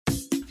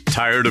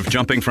Tired of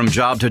jumping from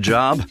job to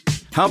job?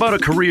 How about a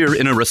career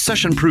in a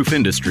recession-proof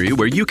industry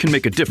where you can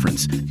make a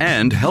difference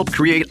and help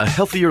create a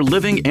healthier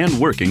living and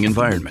working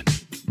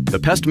environment? The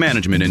pest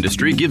management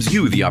industry gives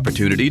you the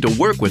opportunity to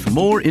work with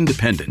more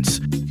independence.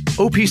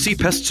 OPC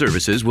Pest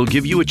Services will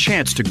give you a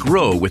chance to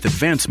grow with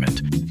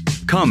advancement.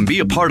 Come be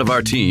a part of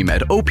our team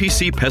at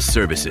OPC Pest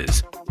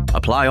Services.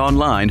 Apply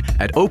online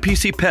at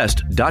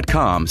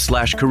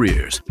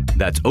opcpest.com/careers.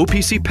 That's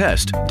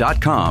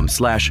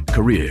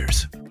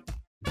opcpest.com/careers.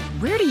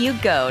 Where do you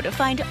go to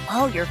find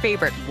all your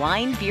favorite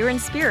wine, beer,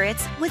 and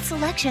spirits with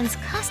selections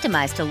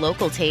customized to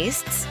local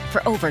tastes?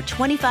 For over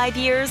 25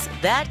 years,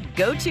 that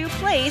go-to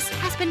place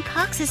has been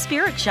Cox's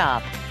Spirit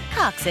Shop.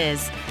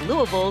 Cox's,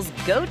 Louisville's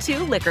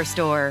go-to liquor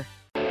store.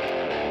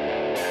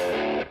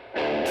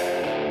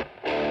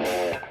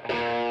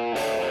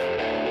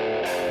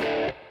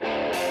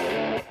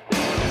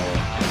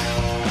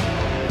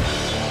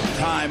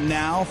 Time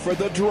now for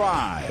The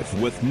Drive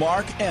with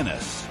Mark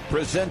Ennis,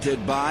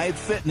 presented by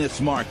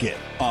Fitness Market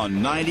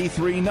on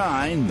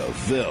 93.9 The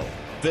Ville.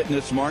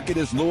 Fitness Market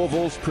is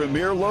Louisville's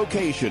premier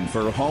location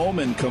for home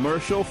and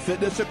commercial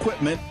fitness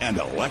equipment and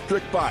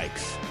electric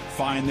bikes.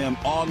 Find them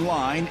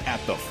online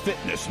at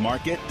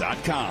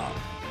thefitnessmarket.com.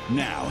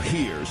 Now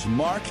here's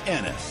Mark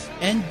Ennis.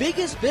 And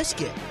Biggest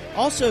Biscuit,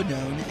 also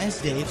known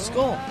as Dave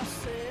Skull.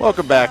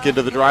 Welcome back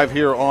into The Drive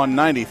here on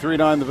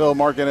 93.9 The Ville.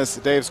 Mark Ennis,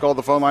 Dave Skull.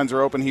 The phone lines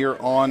are open here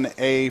on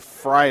a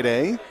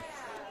Friday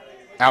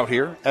out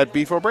here at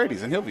Beef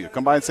O'Brady's in Hillview.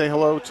 Come by and say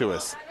hello to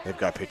us. They've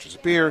got pitchers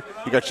of beer.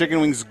 You got chicken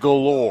wings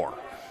galore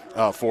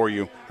for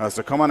you.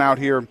 So come on out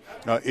here.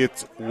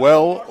 It's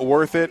well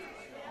worth it.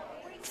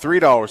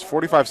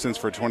 $3.45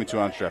 for a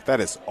 22-ounce draft.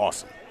 That is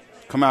awesome.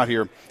 Come out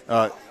here.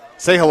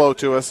 Say hello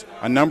to us.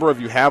 A number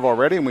of you have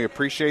already, and we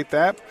appreciate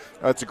that.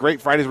 It's a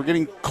great Friday. We're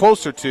getting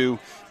closer to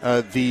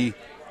the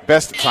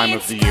best time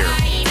of the year.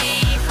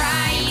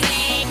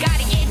 Friday,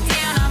 gotta get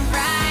down on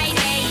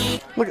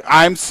Friday. Look,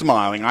 I'm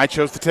smiling. I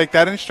chose to take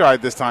that in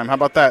stride this time. How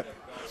about that?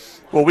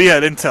 Well, we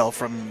had intel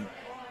from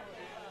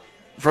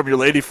your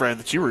lady friend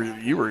that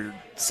you were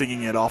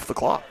singing it off the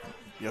clock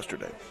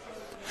yesterday.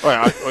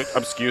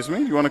 Excuse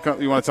me. You want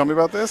to tell me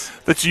about this?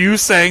 That you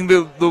sang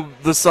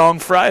the song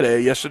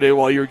Friday yesterday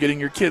while you were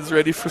getting your kids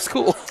ready for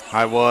school.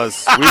 I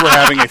was. We were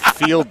having a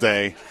field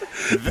day.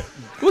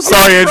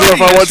 Sorry, Angela,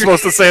 if I wasn't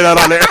supposed to say that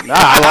on air. Nah,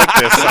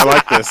 I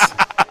like this.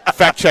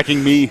 Fact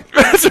checking me.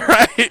 That's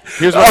right.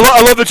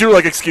 I love that you were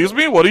like, "Excuse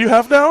me, what do you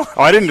have now?"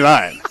 Oh, I didn't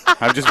deny it.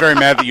 I'm just very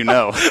mad that you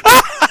know.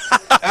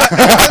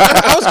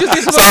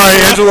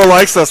 Sorry, Angela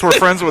likes us. We're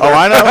friends with her. Oh,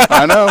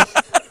 I know.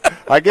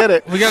 I get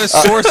it. We got a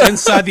source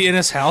inside the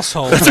Ennis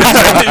household. You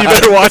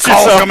better watch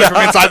yourself coming from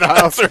inside the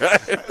house.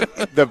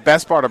 Right. The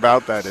best part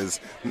about that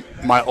is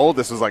my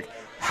oldest was like,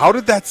 "How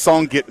did that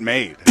song get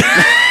made?"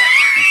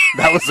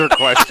 That was her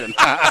question.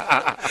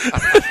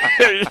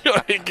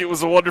 It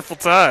was a wonderful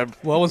time.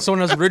 Well, when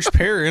someone has rich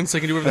parents, they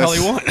can do whatever the hell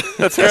they want.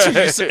 That's right.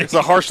 It's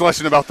a harsh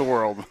lesson about the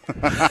world.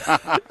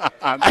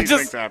 These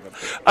things happen.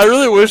 I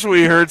really wish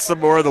we heard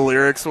some more of the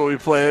lyrics when we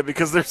play it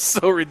because they're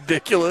so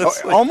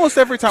ridiculous. Almost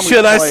every time we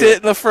should play I sit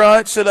in the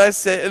front? Should I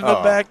sit in the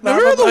back?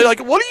 Like,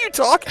 what are you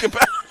talking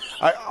about?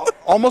 I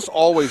almost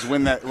always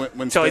when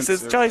Choices.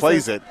 Spencer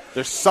plays it,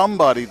 there's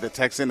somebody that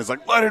texts in is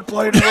like, "Let it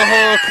play to the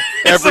hook."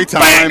 Every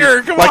time,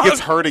 banger. Come like on. it's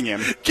hurting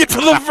him. Get to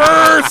the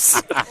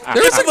verse.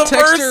 There was a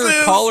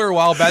texter caller a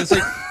while back. It's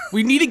like,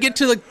 we need to get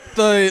to the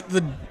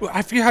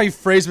I forget how you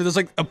phrased it. There's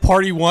like a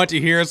part you want to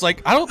hear. It's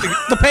like, I don't think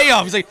the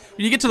payoff. He's like,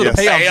 when you get to the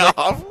payoff.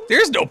 Like,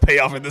 there's no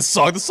payoff in this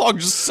song. The song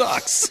just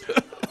sucks.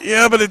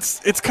 Yeah, but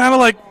it's kind of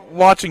like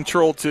watching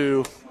Troll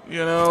 2.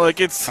 You know, like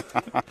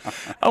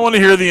I want to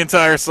hear the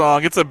entire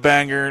song. It's a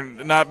banger,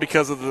 not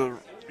because of the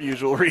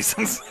usual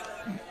reasons.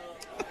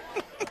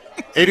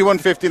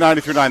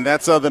 8150-939.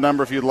 That's the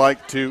number if you'd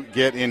like to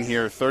get in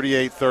here.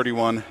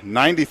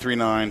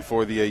 3831-939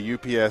 for the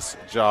UPS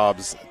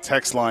Jobs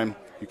text line.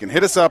 You can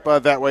hit us up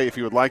that way if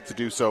you would like to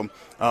do so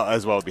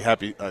as well. I'd be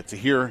happy to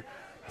hear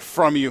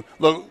from you.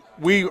 Look,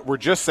 we were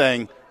just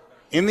saying,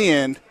 in the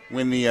end,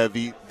 when the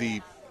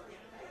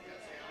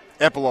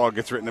epilogue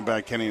gets written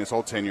about Kenny and his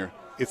whole tenure,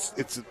 it's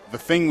the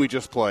thing we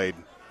just played,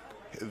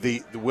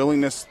 the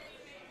willingness,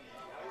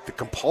 the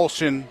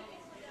compulsion,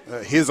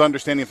 his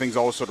understanding of things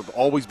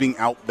always being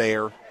out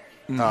there,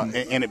 and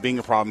it being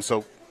a problem.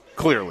 So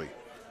clearly,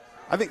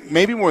 I think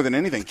maybe more than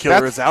anything, the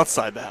killer is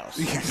outside the house.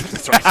 Yeah,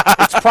 that's right.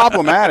 It's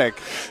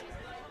problematic,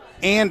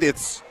 and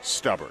it's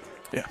stubborn.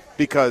 Yeah,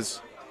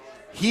 because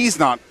he's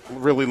not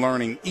really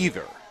learning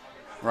either,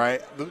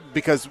 right?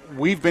 Because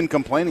we've been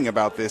complaining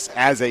about this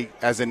as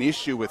an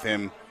issue with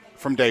him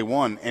from day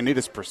one, and it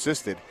has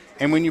persisted.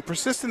 And when you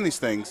persist in these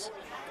things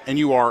and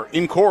you are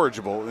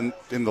incorrigible in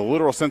the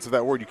literal sense of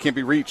that word, you can't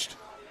be reached,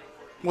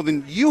 well,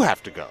 then you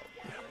have to go.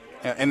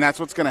 And that's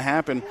what's going to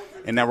happen.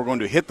 And now we're going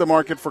to hit the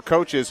market for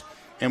coaches.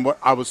 And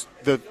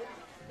the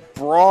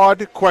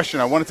broad question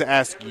I wanted to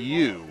ask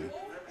you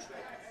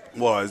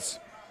was,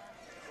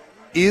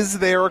 is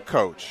there a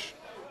coach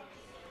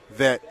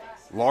that,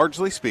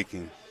 largely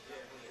speaking,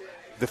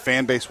 the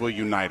fan base will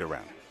unite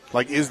around?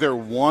 Like, is there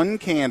one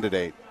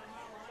candidate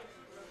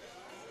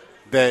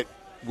that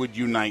would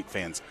unite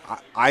fans?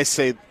 I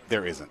say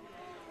there isn't.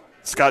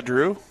 Scott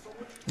Drew?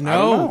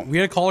 No, we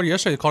had a caller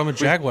yesterday. They called him a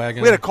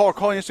jagwagon. We had a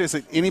caller yesterday.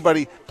 Said,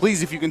 anybody,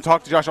 please, if you can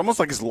talk to Josh, almost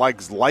like his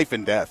life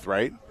and death,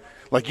 right?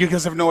 Like, you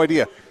guys have no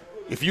idea.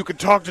 If you could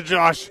talk to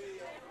Josh,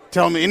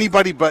 tell me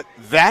anybody but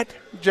that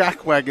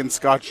jagwagon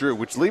Scott Drew,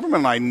 which Lieberman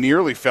and I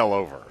nearly fell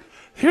over.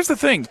 Here's the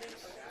thing.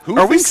 Who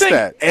Are we thinks saying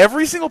that?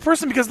 every single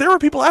person? Because there were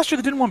people last year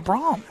that didn't want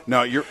Braum. No,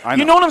 I know.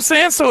 You know what I'm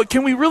saying? So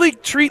can we really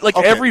treat like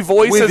every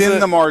voice within as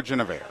the margin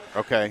of error?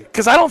 Okay.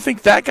 Because I don't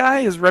think that guy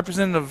is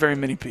representative of very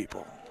many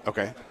people.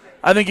 Okay.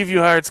 I think if you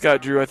hired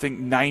Scott Drew, I think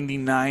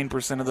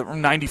 99% of the, or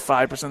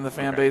 95% of the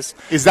fan base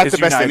is that the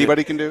best united.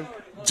 anybody can do?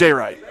 Jay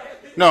Wright.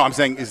 No, I'm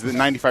saying is the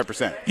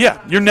 95%.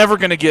 Yeah, you're never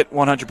going to get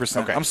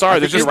 100%. Okay. I'm sorry,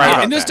 there's just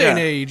right in this day and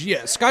age.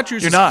 Yeah, Scott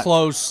Drew's is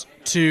close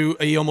to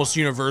a almost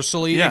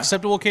universally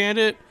acceptable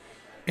candidate.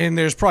 And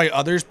there's probably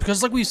others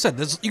because, like we said,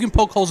 you can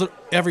poke holes at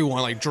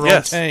everyone. Like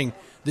Jerome Tang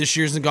this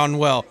year hasn't gone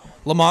well.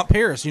 Lamont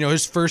Paris,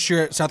 his first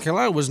year at South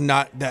Carolina was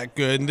not that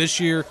good, and this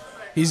year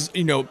he's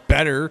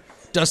better.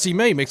 Dusty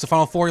May makes the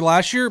Final Four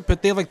last year,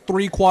 but they have like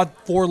 3 quad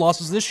 4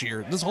 losses this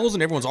year. There's holes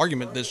in everyone's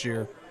argument this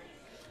year.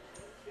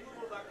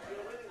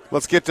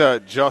 Let's get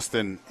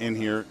Justin in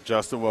here.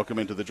 Justin, welcome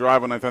into the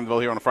Drive on 9th and Ville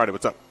here on a Friday.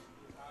 What's up?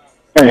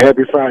 Hey,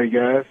 happy Friday,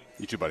 guys.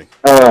 You too, buddy.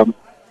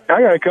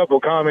 I got a couple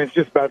of comments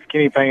just about the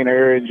Kenny Payne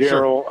era in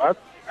general. Sure.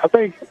 I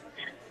think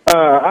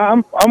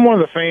I'm one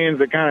of the fans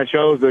that kind of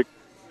chose to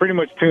pretty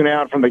much tune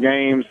out from the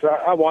games.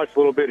 I watched a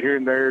little bit here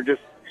and there.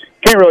 Just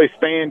can't really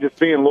stand just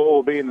being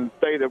Louisville, being in the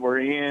state that we're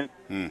in.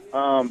 And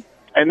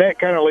that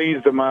kind of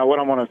leads to what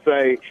I want to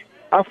say.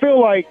 I feel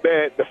like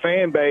that the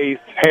fan base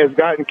has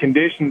gotten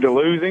conditioned to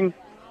losing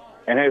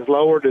and has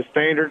lowered the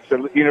standards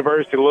at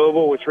University of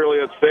Louisville, which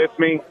really upsets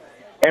me.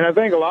 And I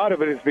think a lot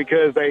of it is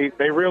because they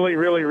really,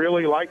 really,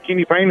 really like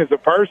Kenny Payne as a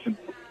person.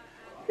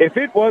 If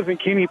it wasn't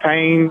Kenny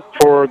Payne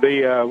for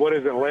the,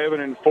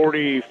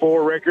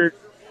 11-44 record,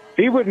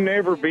 he would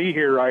never be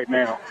here right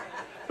now.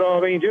 So,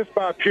 I mean, just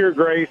by pure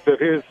grace of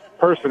his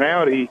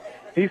personality,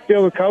 he's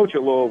still the coach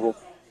at Louisville.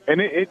 And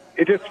it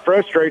just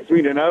frustrates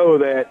me to know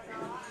that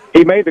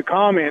he made the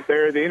comment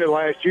there at the end of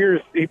last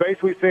year. He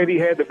basically said he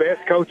had the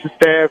best coaching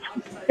staff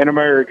in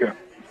America.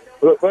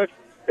 But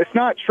it's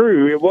not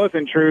true. It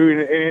wasn't true,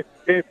 and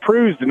it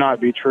proves to not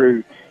be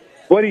true.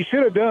 What he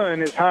should have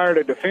done is hired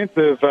a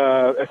defensive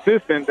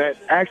assistant that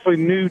actually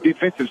knew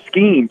defensive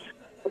schemes.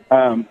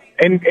 And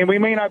we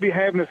may not be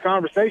having this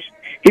conversation.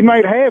 He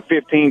might have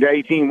 15 to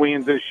 18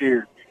 wins this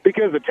year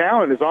because the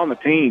talent is on the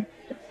team.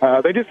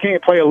 They just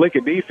can't play a lick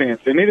of defense,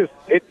 and it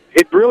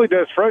really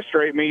does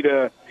frustrate me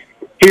to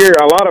hear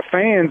a lot of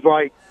fans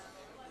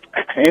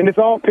and it's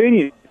all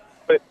opinion,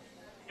 but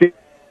to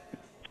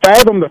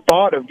fathom the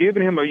thought of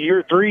giving him a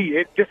year 3,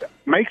 it just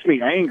makes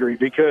me angry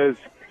because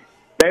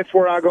that's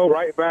where I go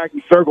right back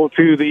and circle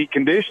to the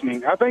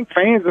conditioning. I think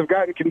fans have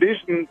gotten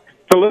conditioned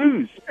to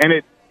lose, and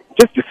it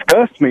just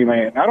disgusts me,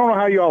 man. I don't know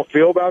how you all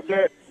feel about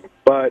that,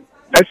 but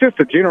that's just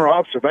a general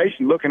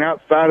observation looking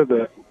outside of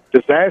the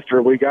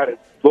disaster we got at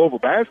Louisville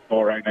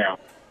basketball right now.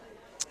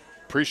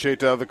 Appreciate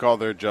the call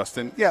there,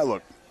 Justin. Yeah,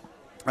 look,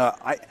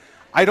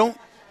 I don't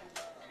 –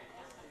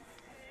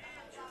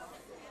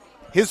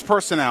 his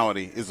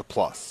personality is a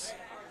plus.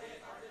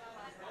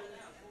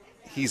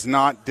 He's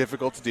not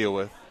difficult to deal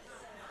with.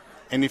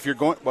 And if you're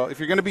going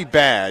to be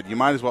bad, you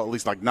might as well at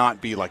least not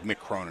be like Mick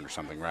Cronin or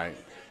something, right?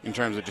 In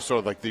terms of just sort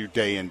of like your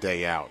day in,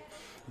 day out.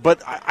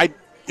 But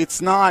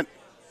it's not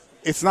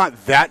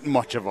that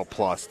much of a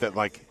plus that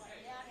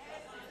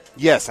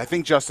yes, I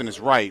think Justin is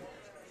right.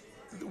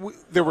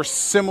 There were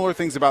similar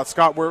things about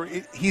Scott where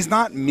he's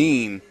not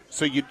mean,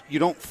 so you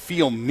don't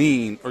feel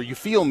mean, or you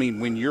feel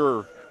mean when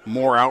you're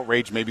more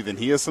outraged maybe than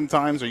he is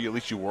sometimes, or at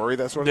least you worry,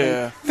 that sort of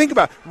thing. Think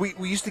about it.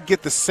 We used to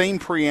get the same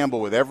preamble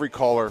with every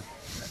caller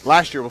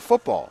last year with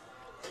football.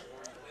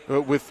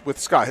 With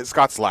Scott.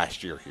 Scott's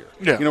last year here.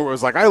 Yeah. Where it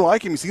was I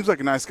like him, he seems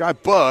like a nice guy,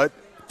 but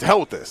to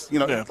hell with this.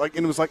 And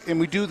it was and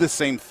we do the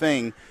same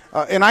thing.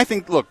 And I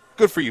think, look,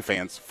 good for you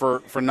fans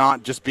for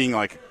not just being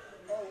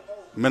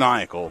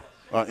maniacal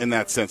in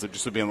that sense of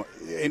just being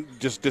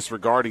just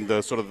disregarding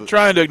the sort of the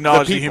trying to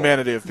acknowledge the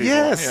humanity of people.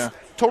 Yes,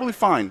 totally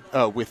fine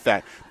with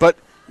that. But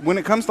when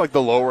it comes to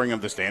the lowering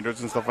of the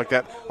standards and stuff like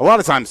that, a lot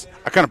of times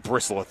I kind of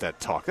bristle at that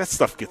talk. That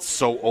stuff gets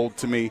so old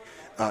to me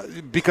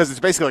because it's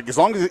basically as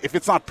long as if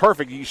it's not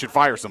perfect, you should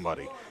fire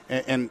somebody,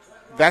 and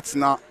that's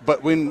not.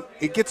 But when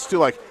it gets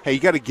to hey, you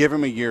got to give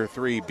him a year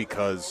 3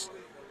 because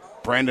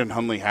Brandon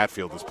Hundley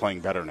Hatfield is playing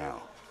better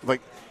now.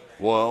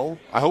 Well,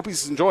 I hope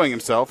he's enjoying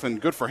himself,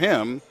 and good for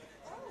him.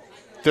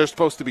 They're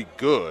supposed to be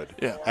good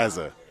as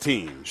a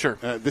team. Sure.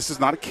 This is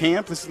not a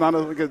camp. This is not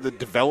the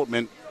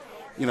development,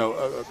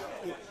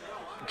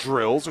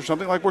 drills or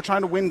something. We're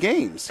trying to win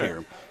games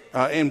here.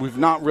 And we've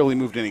not really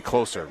moved any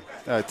closer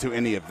to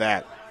any of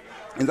that.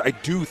 And I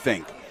do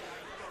think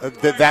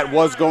that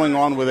was going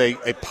on with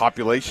a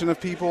population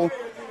of people,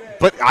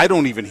 but I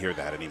don't even hear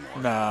that anymore.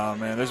 No,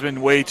 man. There's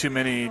been way too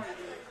many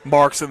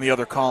marks in the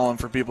other column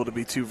for people to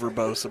be too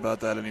verbose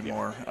about that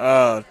anymore.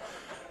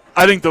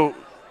 I think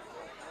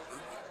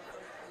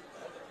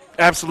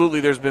absolutely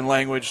there's been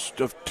language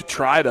to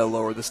try to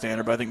lower the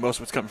standard, but I think most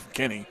of it's coming from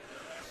Kenny,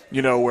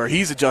 where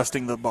he's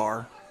adjusting the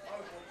bar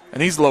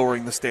and he's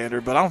lowering the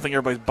standard, but I don't think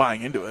everybody's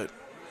buying into it.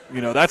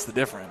 That's the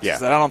difference. Yeah. Is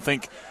that I don't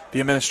think the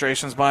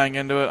administration's buying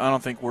into it. I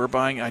don't think we're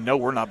buying. I know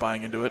we're not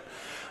buying into it.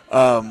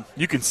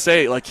 You can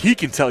say, he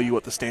can tell you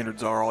what the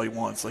standards are all he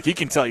wants. He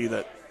can tell you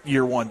that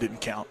year one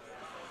didn't count,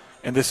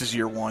 and this is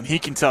year one. He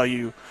can tell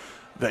you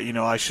that,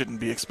 I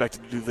shouldn't be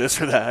expected to do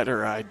this or that,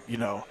 or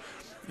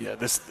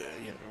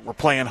we're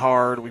playing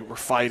hard, we're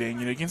fighting.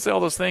 You can say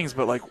all those things,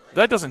 but,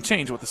 that doesn't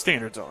change what the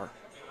standards are.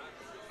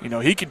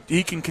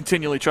 He can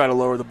continually try to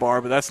lower the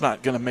bar, but that's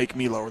not going to make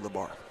me lower the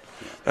bar.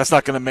 That's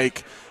not going to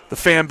make the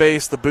fan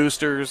base, the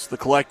boosters, the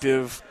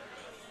collective,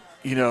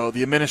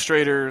 the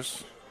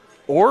administrators,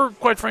 or,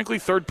 quite frankly,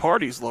 third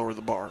parties lower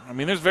the bar. I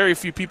mean, there's very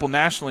few people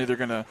nationally that are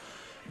going to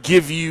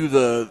give you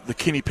the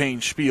Kenny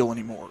Payne spiel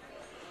anymore.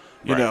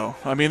 You know,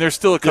 I mean, there's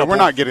still a couple. We're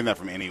not getting that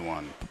from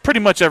anyone. Pretty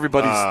much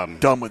everybody's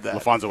done with that.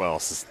 LaFonso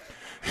Ellis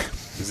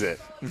is it.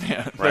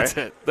 Yeah,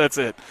 right? That's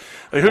it.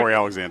 Corey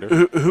Alexander.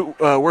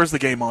 Where's the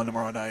game on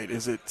tomorrow night?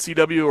 Is it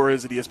CW or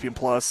is it ESPN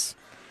Plus?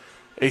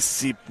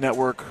 ACC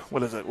Network?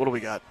 What is it? What do we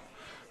got?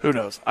 Who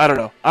knows? I don't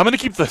know. I'm going to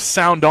keep the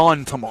sound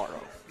on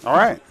tomorrow. All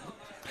right.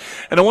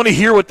 And I want to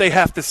hear what they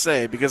have to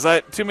say because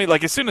to me,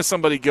 as soon as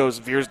somebody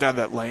veers down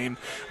that lane,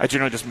 I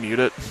generally just mute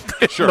it.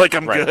 Sure.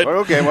 I'm right. good.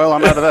 Okay, well,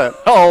 I'm out of that.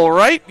 All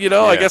right.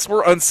 I guess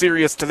we're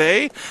unserious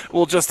today.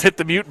 We'll just hit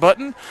the mute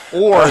button.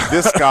 Or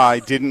this guy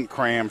didn't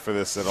cram for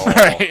this at all.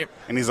 Right.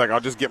 And he's like, I'll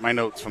just get my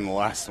notes from the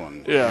last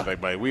one. Yeah.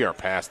 But we are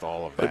past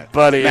all of that.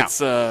 Buddy, now,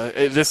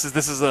 this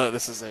is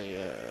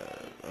a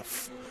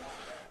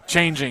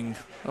changing,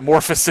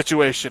 amorphous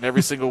situation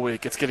every single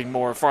week. It's getting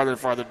farther and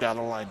farther down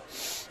the line.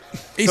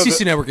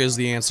 ACC Network is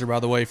the answer, by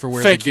the way, for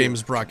where Thank the you. game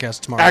is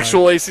broadcast tomorrow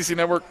Actual night. ACC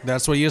Network?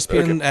 That's what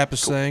ESPN app is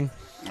saying.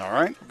 All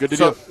right. Good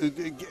to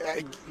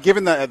do.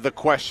 Given the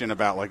question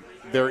about,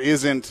 there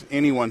isn't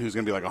anyone who's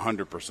going to be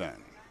 100%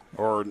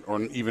 or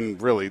even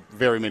really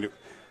very many,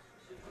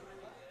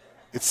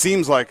 it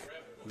seems like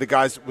the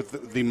guys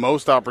with the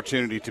most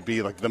opportunity to be,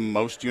 the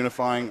most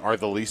unifying are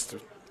the least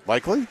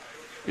likely.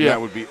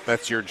 Yeah.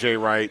 That's your Jay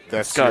Wright,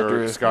 that's Scott your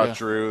Drew, Scott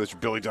Drew, that's your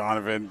Billy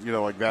Donovan,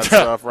 that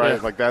stuff,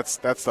 right? Yeah. That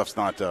stuff's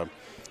not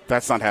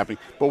that's not happening.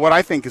 But what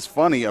I think is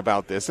funny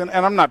about this, and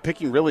I'm not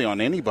picking really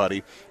on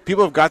anybody,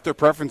 people have got their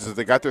preferences,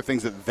 they got their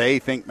things that they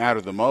think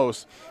matter the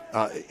most.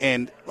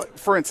 And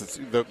for instance,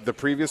 the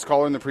previous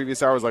caller in the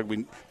previous hour was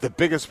the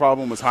biggest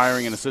problem was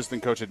hiring an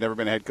assistant coach had never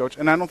been a head coach,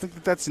 and I don't think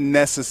that that's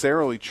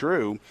necessarily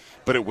true,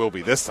 but it will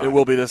be this time. It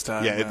will be this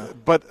time. Yeah.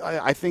 But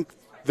I think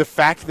the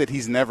fact that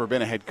he's never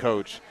been a head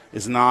coach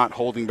is not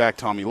holding back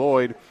Tommy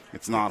Lloyd.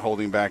 It's not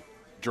holding back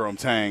Jerome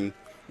Tang.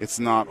 It's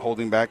not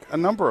holding back a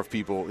number of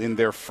people in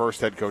their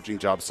first head coaching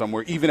job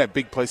somewhere, even at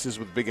big places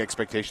with big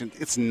expectations.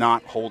 It's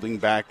not holding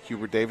back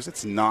Hubert Davis.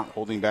 It's not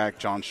holding back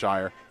John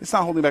Shire. It's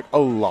not holding back a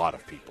lot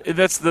of people.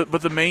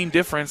 But the main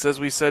difference, as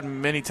we said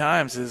many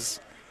times, is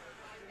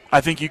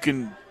I think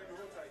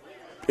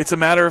it's a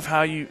matter of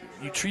how you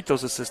treat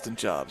those assistant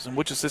jobs and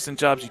which assistant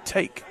jobs you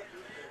take,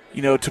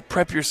 to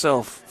prep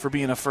yourself for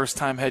being a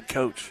first-time head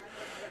coach.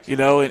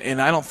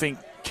 And I don't think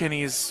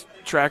Kenny's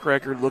track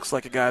record looks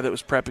like a guy that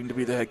was prepping to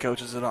be the head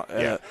coach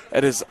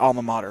at his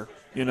alma mater.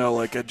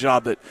 A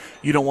job that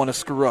you don't want to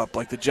screw up,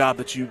 the job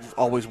that you've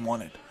always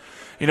wanted.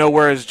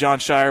 Whereas John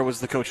Shire was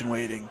the coach in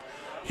waiting.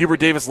 Hubert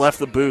Davis left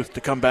the booth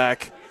to come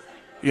back,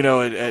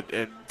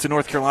 to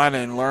North Carolina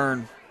and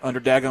learn under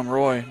Daggum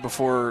Roy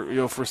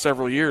before, for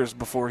several years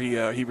before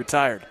he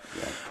retired.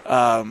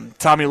 Yeah.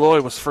 Tommy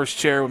Lloyd was first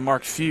chair with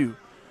Mark Few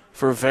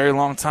for a very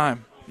long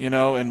time,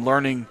 and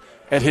learning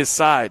at his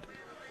side.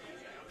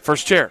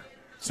 First chair.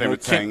 Same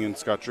with Tang and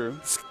Scott Drew.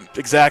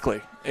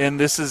 Exactly. And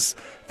this is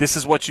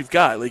what you've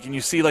got. And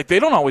you see, they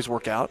don't always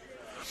work out,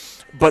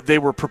 but they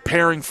were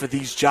preparing for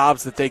these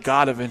jobs that they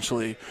got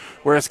eventually,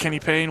 whereas Kenny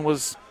Payne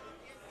was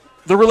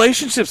the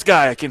relationships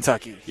guy at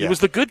Kentucky. Yeah. He was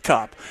the good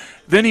cop.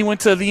 Then he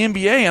went to the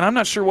NBA, and I'm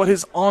not sure what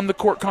his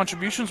on-the-court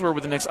contributions were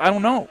with the Knicks. I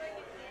don't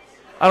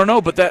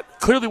know, but that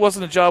clearly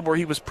wasn't a job where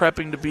he was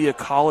prepping to be a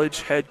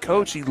college head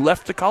coach. He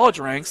left the college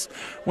ranks,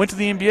 went to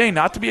the NBA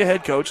not to be a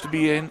head coach, to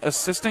be an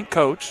assistant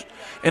coach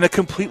in a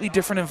completely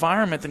different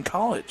environment than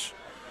college.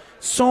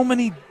 So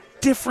many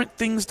different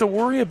things to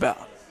worry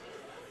about.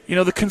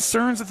 The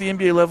concerns at the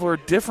NBA level are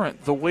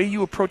different. The way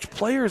you approach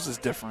players is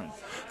different.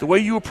 The way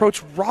you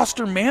approach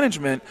roster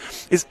management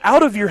is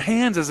out of your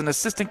hands as an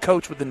assistant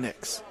coach with the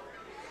Knicks.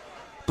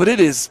 But it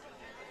is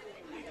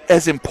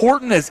as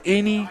important as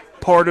any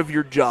part of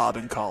your job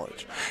in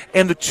college.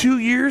 And the 2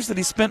 years that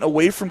he spent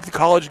away from the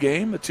college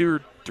game, the 2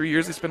 or 3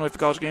 years he spent away from the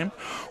college game,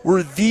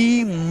 were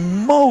the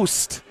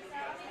most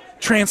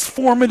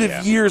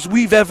transformative years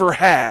we've ever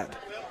had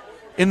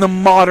in the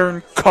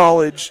modern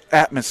college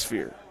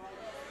atmosphere.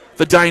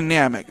 The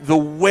dynamic, the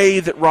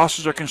way that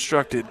rosters are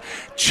constructed,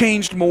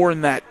 changed more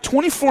in that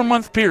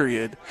 24-month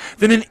period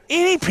than in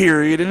any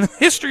period in the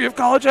history of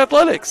college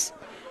athletics.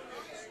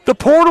 The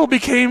portal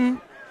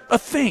became a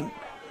thing.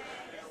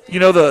 You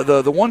know,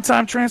 the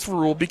one-time transfer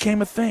rule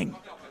became a thing.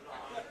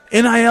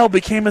 NIL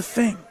became a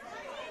thing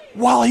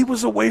while he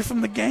was away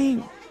from the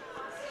game.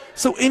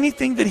 So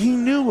anything that he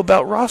knew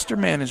about roster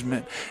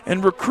management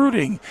and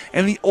recruiting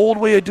and the old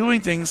way of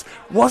doing things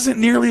wasn't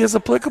nearly as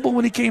applicable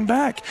when he came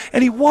back.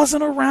 And he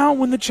wasn't around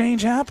when the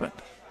change happened.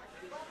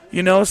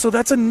 You know, so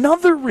that's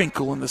another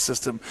wrinkle in the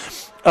system.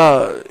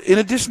 In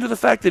addition to the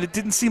fact that it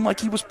didn't seem like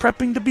he was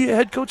prepping to be a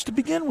head coach to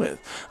begin with.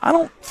 I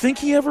don't think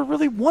he ever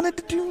really wanted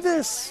to do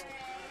this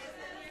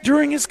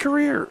during his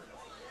career.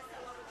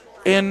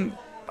 And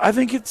I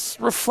think it's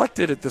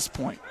reflected at this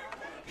point.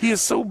 He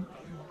is so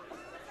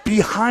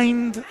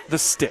behind the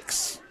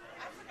sticks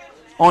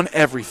on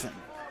everything,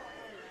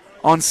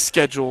 on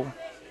schedule,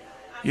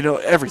 you know,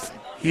 everything.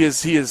 He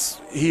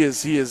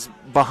is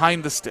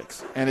behind the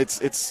sticks, and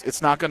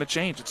it's not going to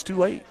change. It's too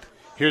late.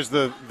 Here's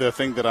the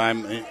thing that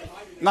I'm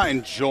not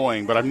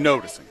enjoying, but I'm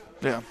noticing.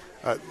 Yeah.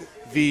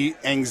 The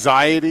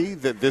anxiety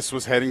that this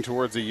was heading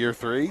towards a year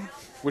 3,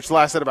 which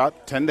lasted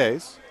about 10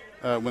 days,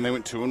 when they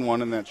went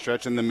 2-1 in that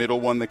stretch. In the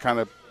middle one, they kind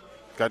of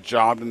got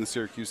jobbed in the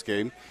Syracuse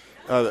game.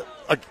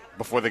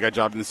 Before they got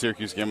jobbed in the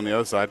Syracuse game on the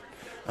other side,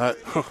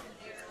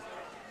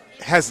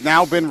 has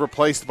now been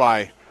replaced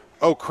by,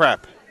 oh,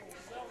 crap,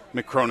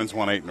 Mick Cronin's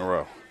won 8 in a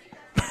row.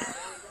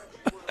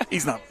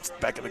 He's not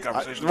back in the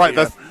conversation. Right.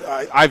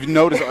 I've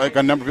noticed like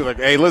a number of people like,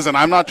 hey, listen,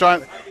 I'm not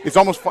trying. It's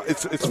almost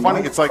it's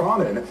funny. It's like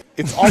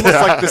it's almost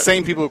like the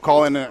same people who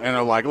call in and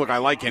are like, look, I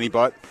like Kenny,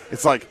 but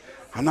it's like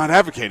I'm not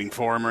advocating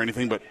for him or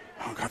anything, but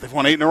oh god, they've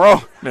won 8 in a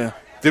row. Yeah.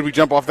 Did we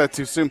jump off that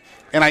too soon?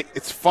 And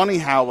it's funny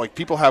how like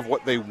people have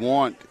what they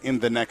want in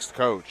the next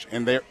coach,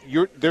 and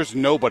there's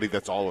nobody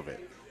that's all of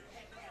it,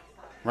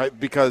 right?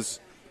 Because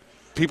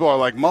people are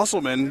like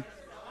Musselman.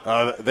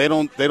 They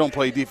don't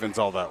play defense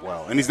all that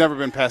well, and he's never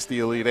been past the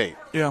Elite 8.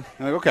 Yeah.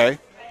 I'm like, okay,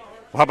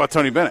 well, how about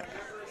Tony Bennett,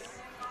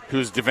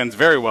 who's defends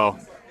very well,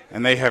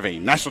 and they have a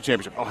national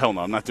championship? Oh hell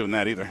no, I'm not doing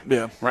that either.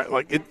 Yeah. Right.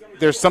 Like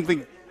there's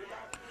something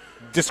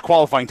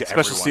disqualifying to special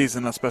everyone.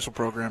 Season, a special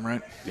program,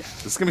 right? Yeah.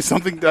 This is gonna be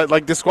something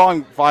like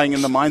disqualifying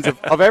in the minds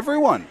of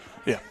everyone.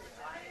 Yeah.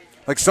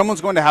 Like someone's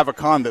going to have a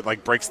con that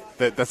like breaks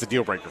that's a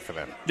deal breaker for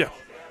them. Yeah,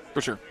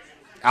 for sure.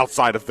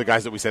 Outside of the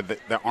guys that we said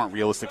that aren't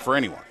realistic for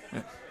anyone.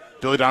 Yeah.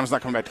 Billy Donovan's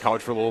not coming back to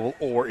college for Louisville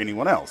or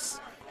anyone else.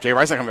 Jay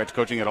Rice not coming back to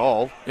coaching at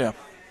all. Yeah.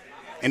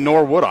 And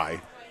nor would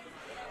I.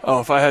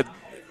 Oh, if I had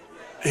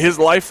his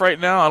life right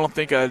now, I don't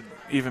think I'd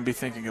even be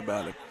thinking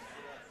about it.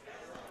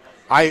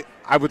 I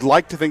would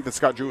like to think that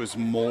Scott Drew is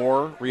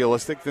more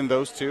realistic than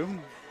those two,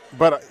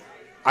 but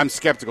I'm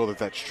skeptical that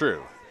that's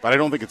true. But I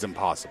don't think it's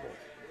impossible.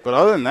 But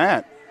other than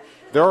that,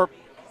 the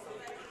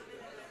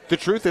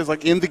truth is,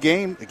 like in the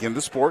game, again,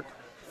 the sport,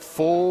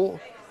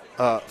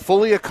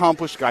 fully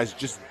accomplished guys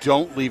just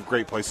don't leave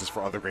great places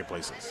for other great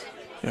places.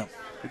 Yeah.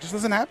 It just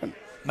doesn't happen.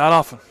 Not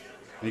often.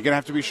 You're going to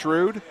have to be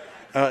shrewd,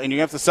 and you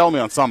have to sell me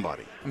on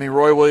somebody. I mean,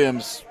 Roy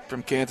Williams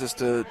from Kansas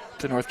to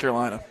North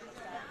Carolina.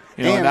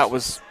 You know, and that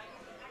was,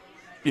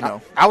 you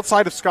know.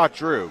 Outside of Scott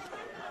Drew,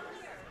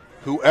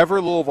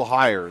 whoever Louisville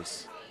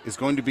hires is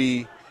going to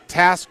be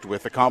tasked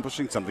with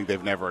accomplishing something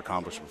they've never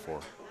accomplished before.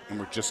 And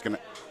we're just going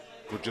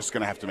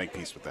to have to make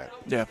peace with that.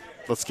 Yeah.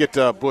 Let's get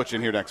Butch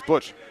in here next.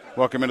 Butch,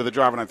 welcome into the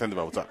Drive on 910 The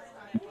Bell. What's up?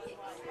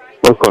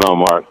 What's going on,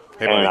 Mark?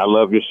 Hey, and I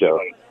love your show.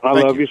 I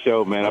love your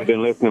show, man. I've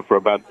been listening for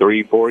about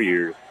 3-4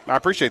 years. I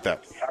appreciate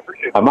that.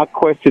 My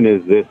question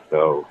is this,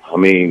 though. I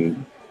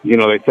mean, you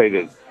know, they say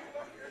that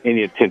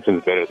any attention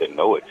is better than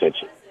no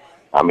attention.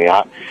 I mean,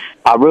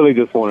 I really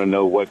just want to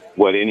know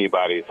what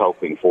anybody is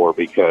hoping for,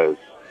 because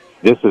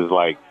this is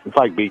like, it's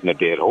like beating a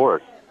dead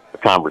horse, a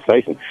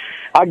conversation.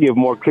 I give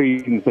more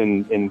credence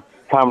in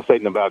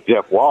conversating about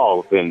Jeff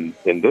Walls than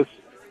this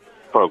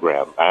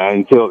program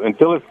until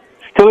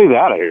he's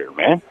out of here,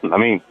 man. I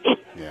mean,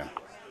 yeah,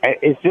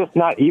 it's just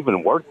not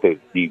even worth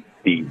the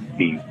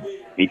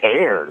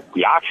air,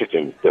 the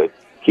oxygen to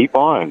keep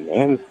on.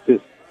 And it's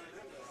just,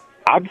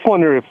 I just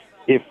wonder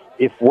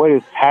if what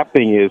is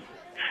happening is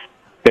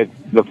that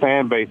the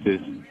fan base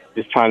is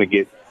just trying to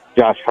get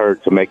Josh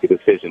Hurt to make a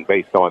decision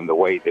based on the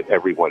way that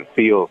everyone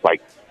feels,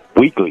 like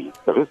weekly.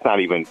 So it's not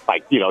even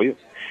like, you know, you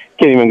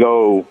can't even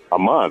go a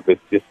month.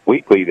 It's just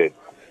weekly that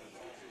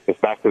it's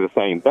back to the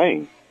same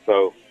thing.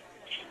 So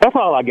that's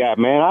all I got,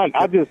 man.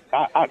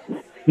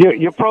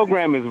 Your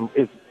program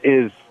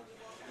is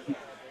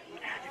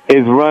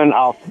run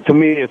off, to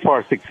me, as far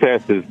as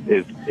success is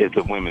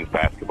the women's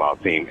basketball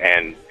team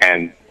and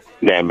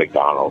Dan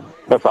McDonald.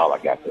 That's all I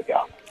got to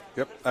y'all.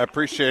 Yep, I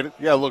appreciate it.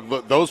 Yeah,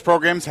 look, those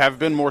programs have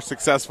been more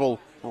successful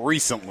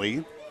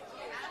recently,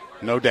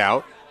 no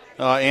doubt.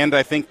 And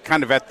I think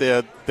kind of at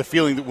the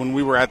feeling that when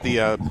we were at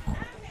the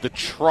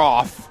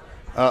trough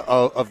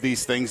of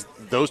these things,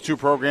 those two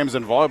programs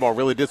in volleyball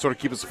really did sort of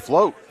keep us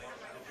afloat.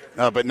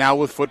 But now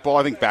with football,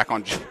 I think back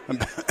on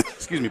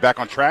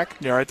track.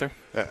 Yeah, right there.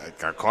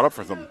 Got caught up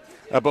for them.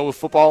 But with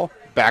football,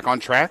 back on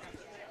track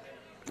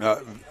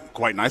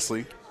quite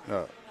nicely.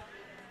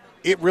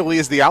 It really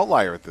is the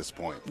outlier at this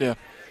point. Yeah.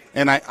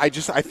 And I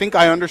think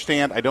I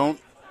understand. I don't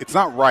it's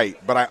not right,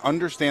 but I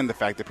understand the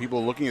fact that people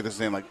are looking at this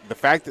saying, like, the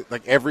fact that,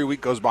 like, every week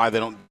goes by, they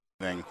don't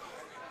do anything,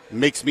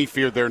 makes me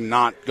fear they're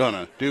not going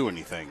to do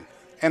anything.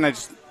 And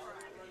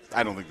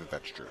I don't think that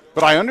that's true.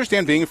 But I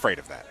understand being afraid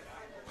of that.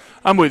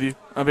 I'm with you.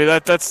 I mean,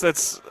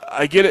 that's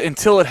I get it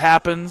until it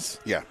happens.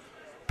 Yeah.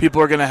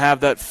 People are going to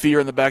have that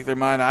fear in the back of their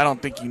mind. I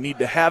don't think you need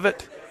to have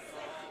it.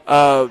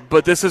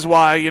 But this is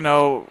why,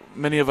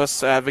 many of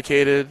us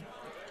advocated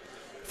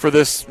for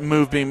this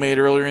move being made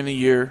earlier in the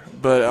year.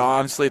 But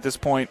honestly, at this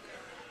point,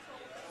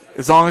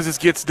 as long as this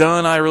gets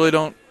done, I really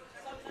don't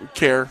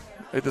care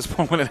at this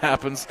point when it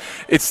happens.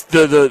 It's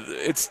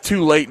it's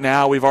too late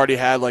now. We've already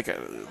had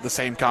the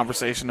same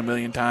conversation a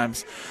million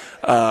times.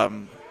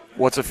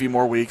 What's a few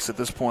more weeks at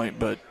this point?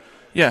 But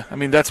yeah, I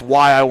mean, that's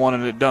why I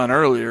wanted it done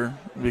earlier,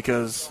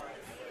 because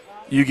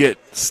you get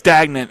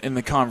stagnant in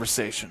the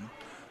conversation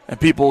and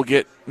people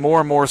get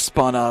more and more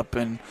spun up.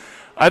 And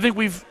I think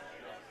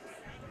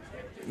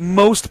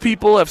most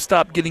people have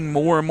stopped getting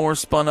more and more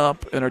spun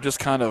up and are just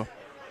kind of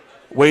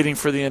waiting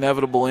for the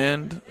inevitable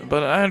end.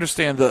 But I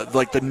understand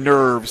the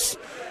nerves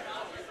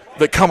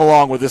that come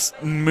along with this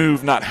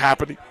move not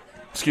happening.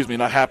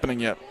 Not happening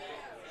yet.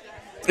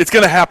 It's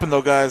going to happen,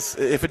 though, guys.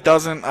 If it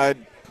doesn't,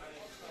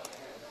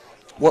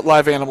 what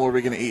live animal are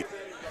we going to eat?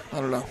 I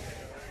don't know.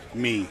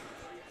 Me.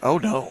 Oh,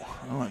 no.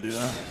 I don't want to do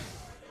that.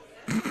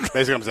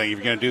 Basically, I'm saying, if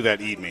you're going to do that,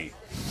 eat me.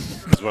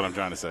 That's what I'm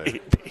trying to say.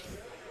 Eat me.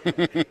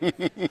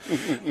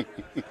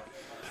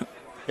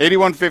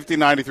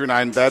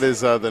 8150-939. That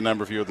is the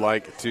number if you would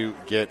like to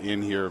get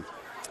in here.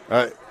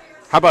 How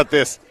about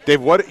this,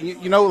 Dave? What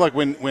like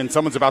when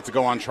someone's about to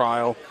go on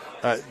trial,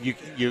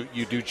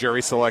 you do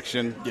jury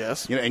selection.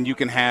 Yes. And you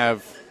can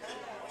have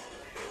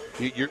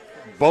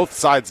both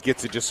sides get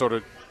to just sort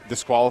of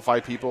disqualify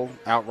people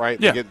outright.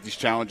 Yeah. To get these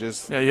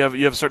challenges. Yeah, you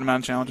have a certain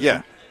amount of challenges.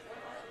 Yeah.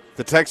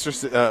 The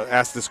texter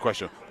asked this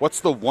question: what's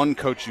the one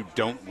coach you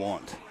don't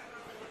want?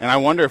 And I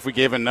wonder if we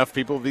gave enough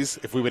people these,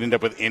 if we would end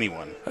up with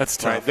anyone. That's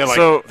tough. Right? They're like,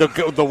 so,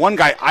 the one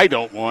guy I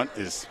don't want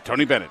is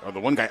Tony Bennett, or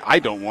the one guy I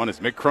don't want is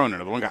Mick Cronin,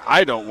 or the one guy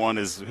I don't want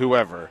is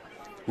whoever.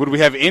 Would we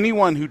have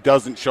anyone who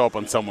doesn't show up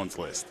on someone's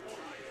list?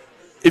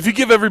 If you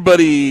give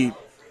everybody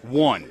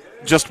one.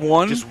 Just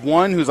one? Just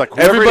one who's like,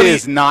 whoever it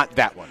is, not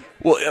that one.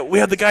 Well, we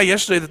had the guy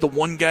yesterday that the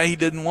one guy he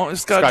didn't want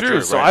was Scott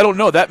Drew. So right. I don't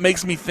know. That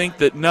makes me think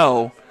that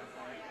no.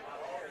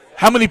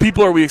 How many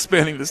people are we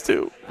expanding this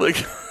to?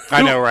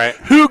 I know, right?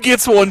 Who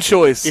gets one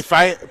choice? If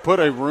I put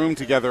a room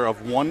together of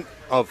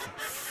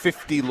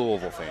 50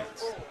 Louisville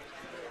fans,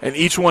 and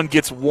each one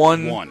gets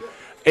one,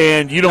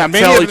 and you don't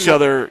tell each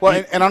other.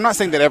 Well, and I'm not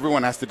saying that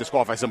everyone has to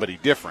disqualify somebody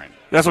different.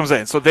 That's what I'm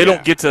saying. So they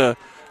don't get to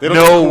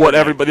know what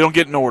everybody. They don't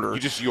get in order. You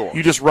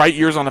just write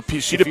yours on a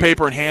sheet of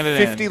paper and hand it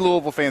 50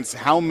 Louisville fans.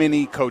 How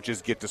many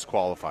coaches get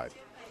disqualified?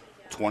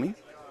 20.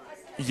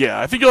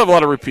 Yeah, I think you'll have a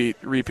lot of repeats.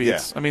 Yeah.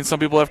 I mean, some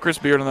people have Chris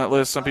Beard on that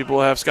list. Some people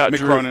have Scott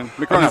Drew.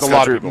 Mick Cronin has a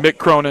lot of people. Mick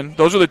Cronin.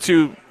 Those are the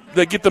two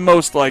that get the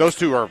most. Those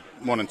two are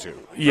 1 and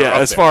 2. Yeah,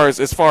 as far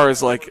as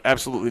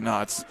absolutely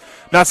nots.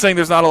 Not saying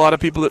there's not a lot of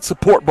people that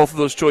support both of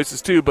those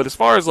choices too, but as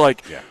far as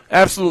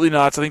absolutely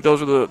nots, I think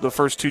those are the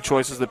first two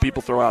choices that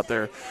people throw out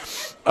there.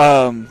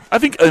 I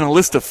think in a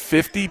list of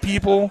 50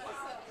 people,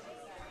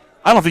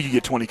 I don't think you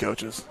get 20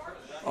 coaches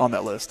on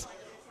that list.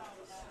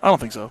 I don't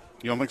think so.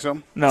 You don't think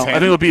so? No, 10? I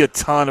think it'll be a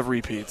ton of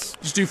repeats.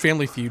 Just do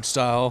Family Feud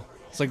style.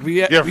 It's like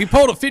we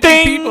pulled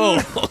 50 people.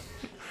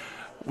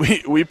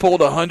 we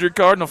pulled 100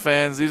 Cardinal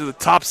fans. These are the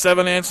top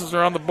 7 answers that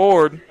are on the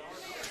board.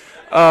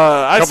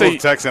 I'd say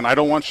of texts in. I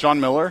don't want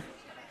Sean Miller.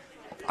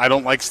 I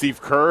don't like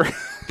Steve Kerr.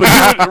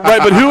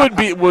 But who would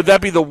be? Would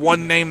that be the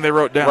one name they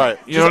wrote down? Right.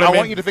 You know what I mean? I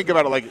want you to think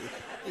about it like.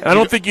 And I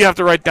don't think you have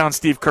to write down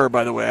Steve Kerr,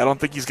 by the way. I don't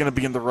think he's going to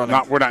be in the running.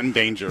 We're not in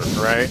danger,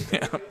 right?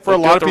 Yeah. For a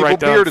lot of people,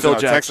 Beard is a no.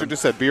 Jackson. Texter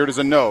just said Beard is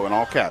a no in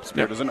all caps.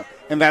 Beard is a no.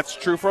 And that's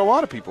true for a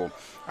lot of people.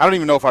 I don't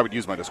even know if I would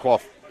use my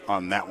disqual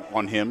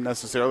on him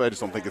necessarily. I just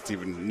don't think it's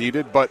even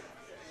needed. But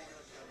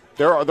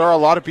there are a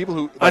lot of people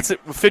who. I'd say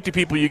with 50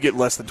 people, you get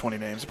less than 20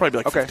 names.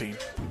 Probably 15.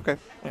 Okay.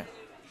 Yeah.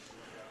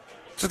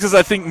 Just because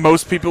I think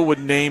most people would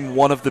name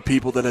one of the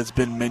people that has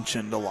been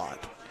mentioned a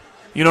lot.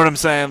 You know what I'm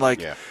saying?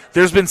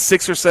 There's been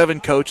 6 or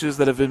 7 coaches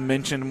that have been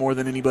mentioned more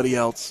than anybody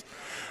else.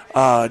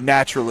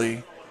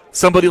 Naturally,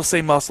 somebody will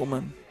say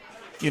Musselman,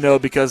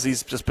 because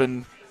he's just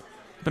been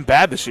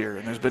bad this year,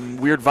 and there's been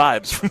weird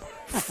vibes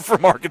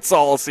from Arkansas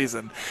all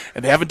season,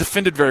 and they haven't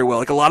defended very well.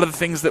 Like a lot of the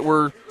things that if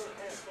we're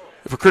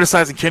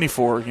criticizing Kenny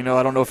for, I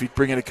don't know if he'd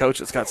bring in a coach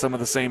that's got some of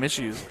the same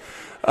issues.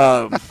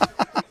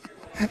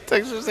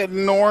 Texas said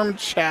Norm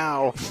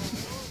Chow.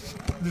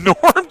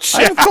 Norm Chow.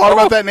 I haven't thought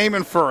about that name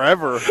in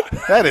forever.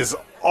 That is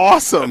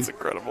awesome. That's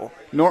incredible.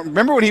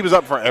 Remember when he was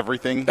up for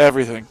everything?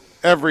 Everything.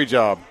 Every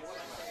job.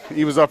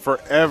 He was up for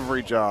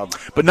every job.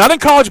 But not in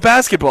college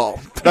basketball.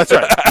 That's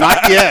right.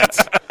 Not yet.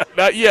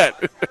 Not yet.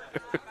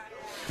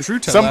 The true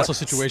Ted Lasso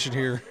situation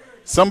here.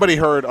 Somebody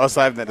heard us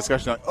having that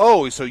discussion.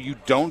 Like, so you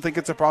don't think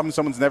it's a problem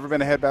someone's never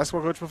been a head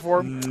basketball coach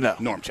before? No.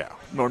 Norm Chow.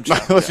 Norm Chow.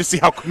 Let's just see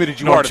how committed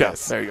you Norm are to Chow.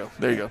 this. There you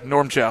go.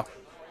 Norm Chow.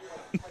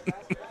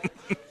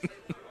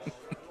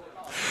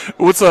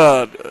 What's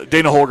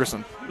Dana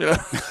Holgerson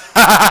Yeah.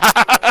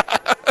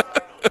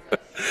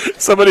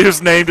 Somebody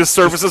whose name just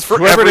surfaces for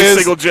Whoever every it is,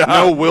 single job.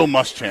 No Will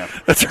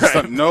Muschamp. That's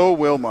right. No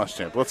Will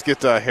Muschamp. Let's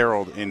get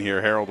Harold in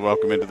here. Harold,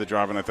 welcome into the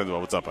Driving That Thunder.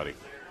 What's up, buddy?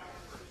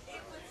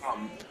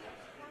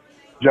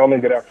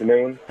 Gentlemen, good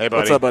afternoon. Hey, buddy.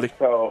 What's up, buddy?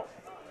 So,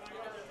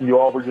 you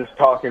all were just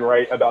talking,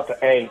 right, about the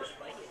angst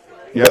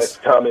that's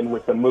coming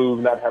with the move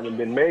not having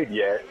been made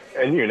yet.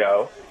 And,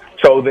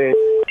 so then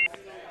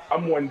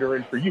I'm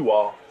wondering for you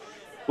all,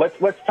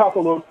 let's talk a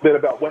little bit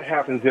about what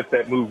happens if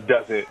that move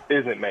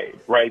isn't made,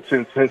 right?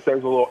 Since there's a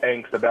little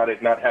angst about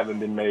it not having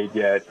been made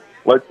yet,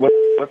 let's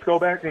go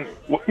back and,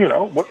 what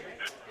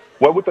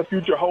would the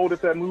future hold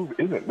if that move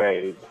isn't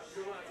made?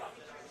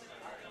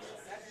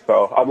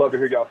 So I'd love to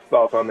hear y'all's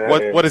thoughts on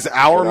that. What is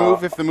our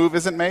move if the move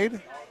isn't made?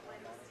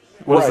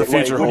 What does the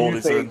future hold?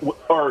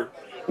 Or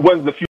what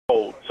does the future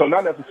hold? So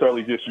not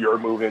necessarily just your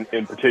move in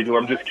particular.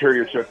 I'm just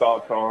curious your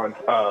thoughts on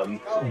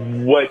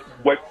what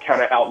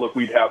kind of outlook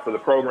we'd have for the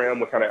program,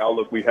 what kind of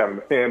outlook we have in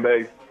the fan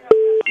base.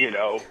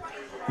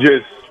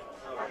 Just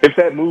if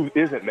that move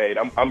isn't made,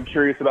 I'm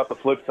curious about the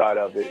flip side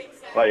of it.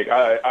 Like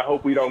I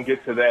hope we don't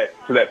get to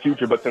that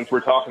future. But since we're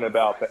talking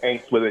about the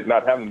angst with it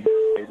not having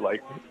been made,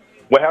 like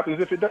what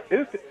happens if it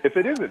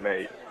isn't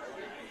made?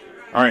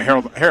 All right,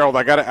 Harold,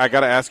 I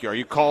gotta ask you: are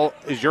your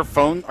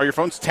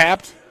phones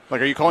tapped?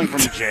 Like, are you calling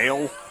from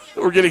jail?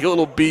 We're getting a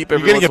little beep. You're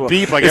getting a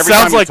beep like it every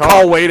sounds time like you talk.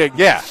 call waiting.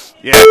 Yeah.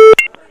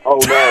 Oh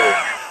no,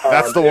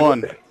 that's the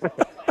one.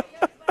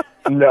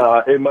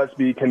 No, it must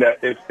be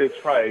connected. It's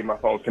probably my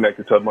phone's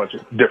connected to a bunch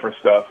of different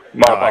stuff.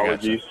 My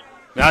apologies.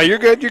 No, you're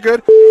good. You're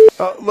good.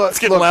 It's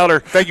getting louder.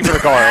 Thank you for the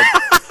call, Harold.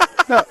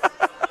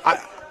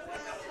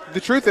 The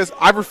truth is,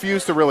 I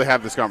refuse to really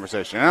have this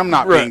conversation, and I'm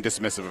not being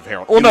dismissive of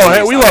Harold. Well,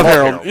 no, we love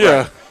Harold.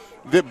 Yeah,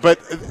 right? But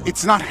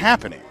it's not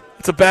happening.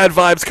 It's a bad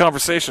vibes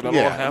conversation. I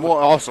don't want to have well,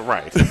 also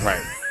right.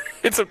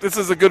 This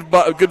is a good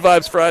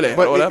vibes Friday.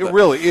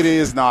 But it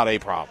is not a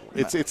problem.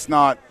 It's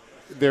not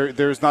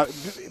there's not.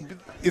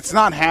 It's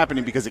not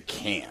happening because it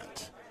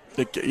can't.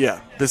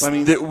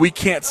 We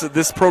can't.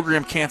 This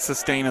program can't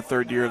sustain a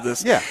third year of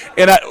this. Yeah,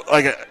 and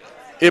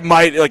it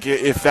might,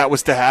 if that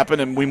was to happen,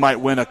 and we might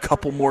win a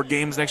couple more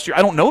games next year.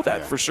 I don't know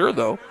that for sure,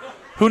 though.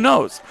 Who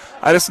knows?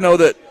 I just know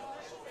that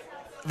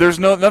there's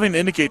nothing to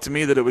indicate to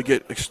me that it would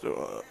get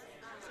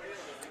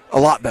a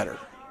lot better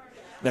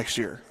next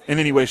year in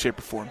any way, shape,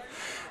 or form.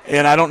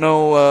 And I don't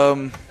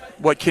know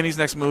what Kenny's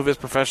next move is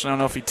professionally. I don't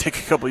know if he'd take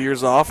a couple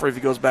years off or if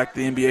he goes back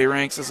to the NBA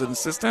ranks as an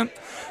assistant.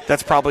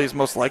 That's probably his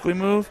most likely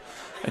move,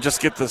 and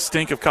just get the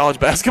stink of college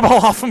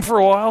basketball off him for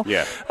a while.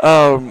 Yeah.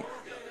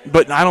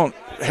 But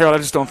Harold, I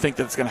just don't think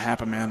that it's going to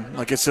happen, man.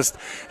 Like, it's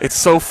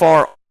so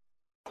far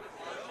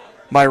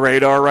my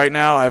radar right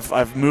now.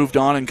 I've moved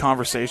on in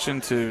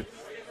conversation to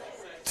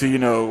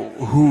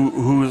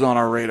who's on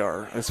our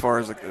radar as far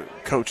as the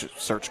coach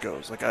search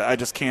goes. Like, I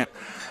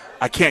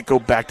can't go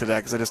back to that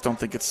because I just don't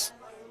think it's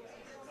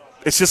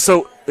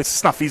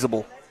just not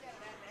feasible.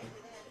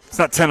 It's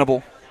not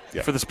tenable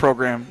for this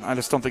program. I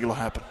just don't think it'll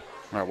happen.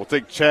 All right, we'll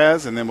take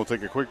Chaz, and then we'll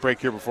take a quick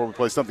break here before we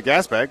play Stump the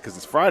Gas Bag because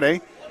it's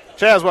Friday.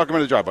 Chaz, welcome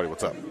to the drive, buddy.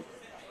 What's up?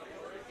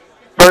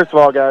 First of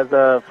all, guys,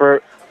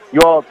 for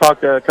you all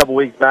talked a couple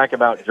weeks back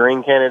about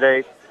dream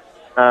candidates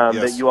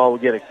that you all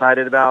would get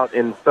excited about,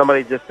 and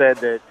somebody just said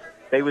that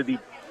they would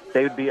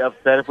be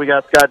upset if we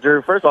got Scott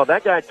Drew. First of all,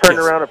 that guy turned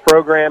around a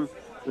program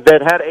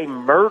that had a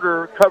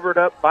murder covered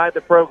up by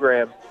the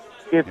program.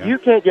 If you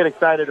can't get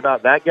excited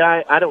about that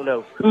guy, I don't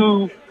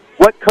know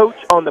what coach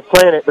on the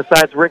planet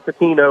besides Rick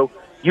Pitino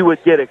you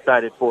would get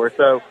excited for.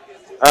 So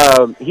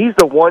he's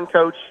the one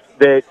coach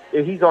that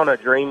he's on a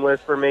dream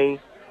list for me.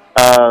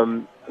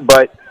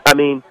 But I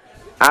mean,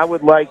 I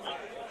would like,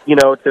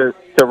 to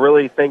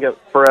really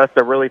for us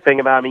to really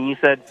think about. I mean, you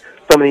said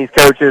some of these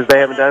coaches, they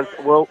haven't done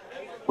well.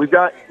 We've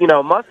got,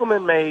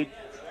 Musselman made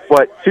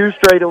 2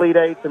 straight Elite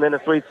Eights and then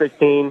a Sweet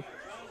 16.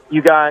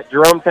 You got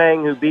Jerome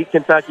Tang, who beat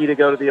Kentucky to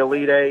go to the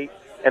Elite Eight.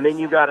 And then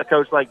you got a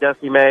coach like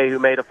Dusty May who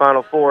made a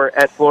Final Four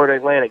at Florida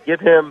Atlantic. Give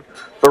him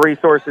the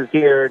resources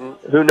here, and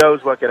who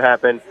knows what could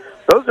happen.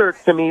 Those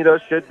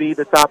should be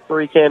the top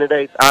 3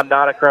 candidates. I'm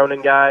not a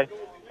Cronin guy.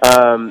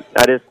 I'm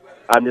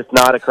just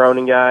not a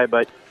Cronin guy,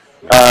 but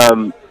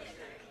but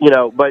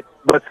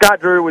Scott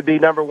Drew would be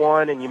number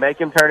 1, and you make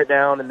him turn it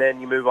down, and then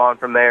you move on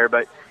from there.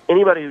 But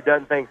anybody who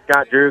doesn't think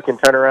Scott Drew can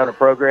turn around a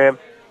program,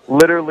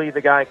 literally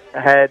the guy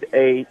had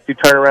to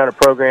turn around a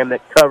program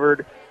that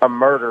covered a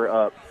murder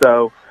up.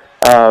 So,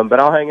 but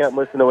I'll hang up and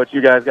listen to what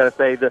you guys got to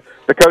say. The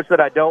coach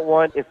that I don't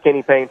want is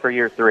Kenny Payne for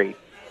year 3.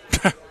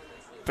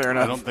 Fair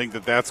enough. I don't think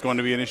that's going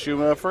to be an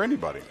issue for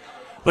anybody.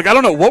 Look, I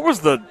don't know. What was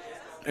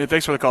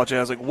thanks for the call,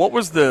 Chaz. Like, what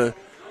was the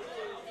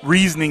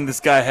reasoning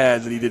this guy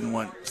had that he didn't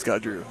want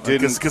Scott Drew?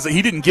 Because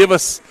he didn't give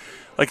us,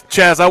 like,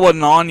 Chaz, I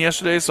wasn't on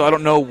yesterday, so I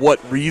don't know what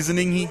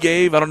reasoning he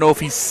gave. I don't know if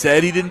he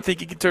said he didn't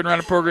think he could turn around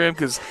a program,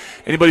 because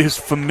anybody who's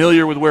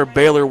familiar with where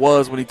Baylor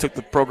was when he took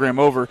the program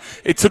over,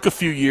 it took a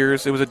few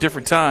years. It was a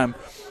different time.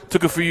 It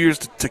took a few years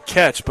to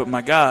catch, but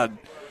my God,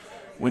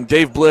 when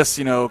Dave Bliss,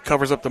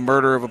 covers up the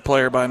murder of a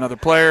player by another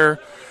player,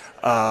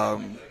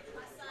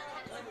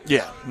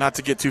 Yeah, not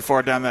to get too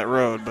far down that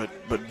road, but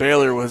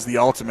Baylor was the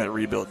ultimate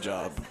rebuild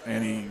job,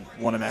 and he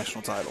won a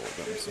national title with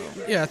them. So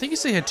yeah, I think you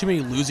say he had too many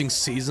losing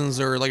seasons,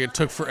 or like it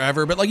took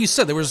forever. But like you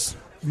said, there was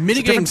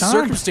mitigating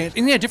circumstance,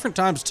 and different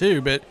times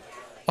too. But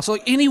also,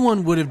 like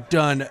anyone would have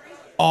done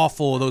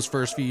awful those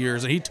first few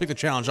years, and he took the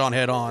challenge on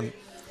head on.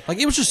 Like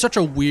it was just such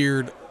a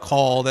weird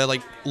call that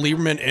like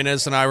Lieberman,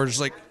 Ennis, and I were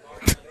just like,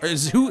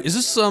 is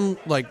this some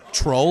like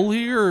troll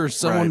here or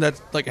someone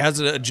that like has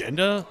an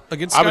agenda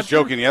against? I was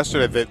joking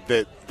yesterday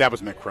that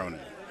was Mick Cronin.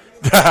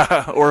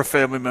 Or a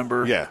family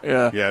member. Yeah.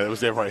 It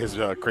was his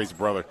crazy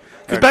brother.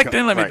 Because back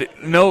then, I mean,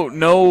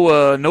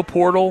 no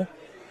portal.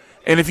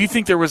 And if you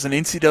think there was an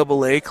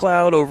NCAA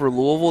cloud over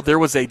Louisville, there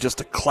was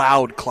just a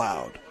cloud.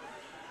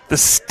 The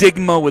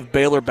stigma with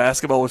Baylor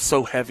basketball was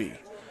so heavy.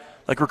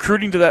 Like,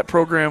 recruiting to that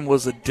program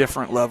was a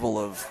different level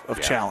of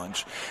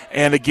challenge.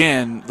 And,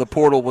 again, the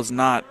portal was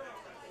not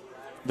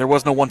 – there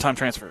was no one-time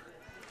transfer.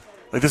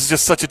 Like, this is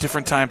just such a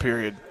different time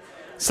period,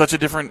 such a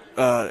different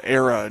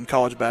era in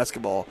college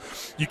basketball.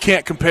 You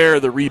can't compare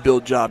the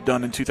rebuild job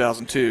done in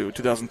 2002,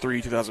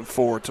 2003,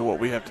 2004 to what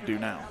we have to do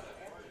now.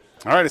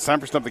 All right, it's time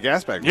for Stump the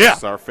Gas Bag. Yeah. This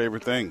is our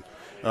favorite thing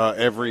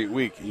every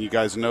week. You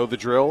guys know the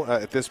drill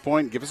at this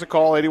point. Give us a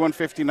call,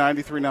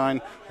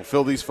 8150-939. We'll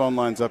fill these phone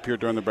lines up here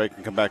during the break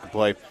and come back and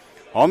play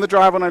on the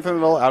drive on 9th and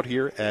Middle out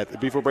here at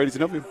Beef Brady's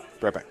in Hillview.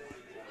 Right back.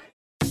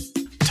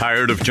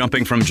 Tired of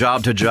jumping from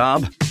job to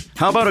job?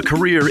 How about a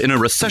career in a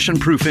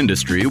recession-proof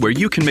industry where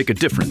you can make a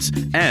difference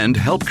and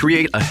help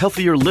create a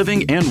healthier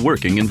living and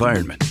working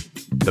environment?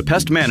 The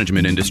pest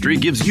management industry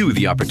gives you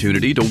the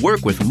opportunity to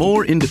work with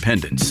more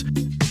independence.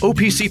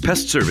 OPC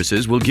Pest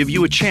Services will give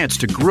you a chance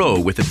to grow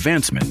with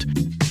advancement.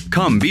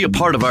 Come be a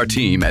part of our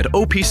team at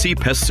OPC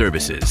Pest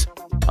Services.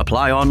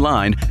 Apply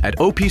online at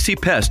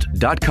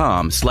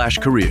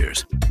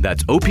opcpest.com/careers.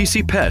 That's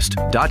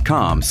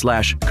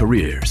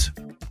opcpest.com/careers.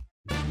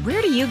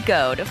 Where do you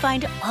go to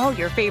find all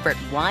your favorite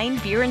wine,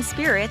 beer, and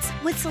spirits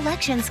with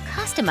selections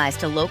customized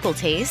to local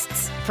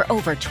tastes? For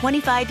over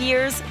 25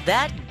 years,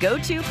 that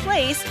go-to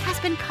place has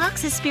been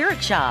Cox's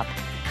Spirit Shop.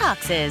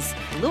 Cox's,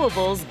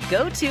 Louisville's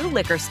go-to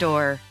liquor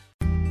store.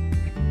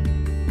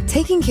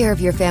 Taking care of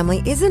your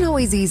family isn't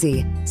always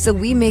easy, so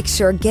we make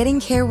sure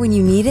getting care when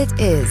you need it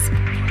is.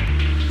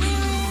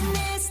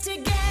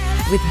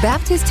 With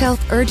Baptist Health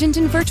Urgent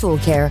and Virtual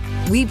Care,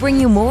 we bring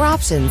you more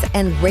options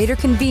and greater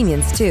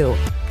convenience, too.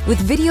 With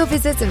video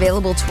visits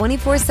available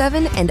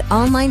 24/7 and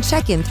online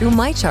check-in through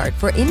MyChart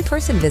for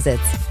in-person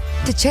visits.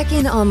 To check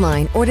in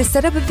online or to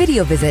set up a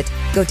video visit,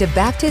 go to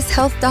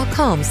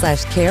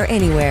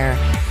baptisthealth.com/careanywhere.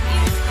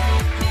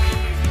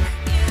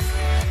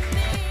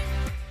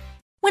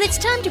 When it's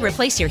time to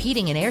replace your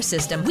heating and air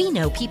system, we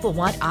know people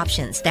want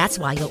options. That's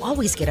why you'll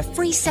always get a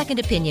free second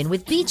opinion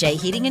with BJ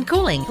Heating and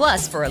Cooling.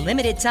 Plus, for a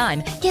limited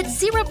time, get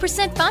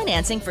 0%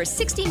 financing for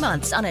 60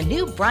 months on a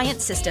new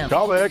Bryant system.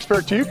 Call the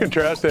experts you can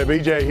trust at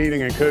BJ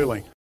Heating and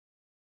Cooling.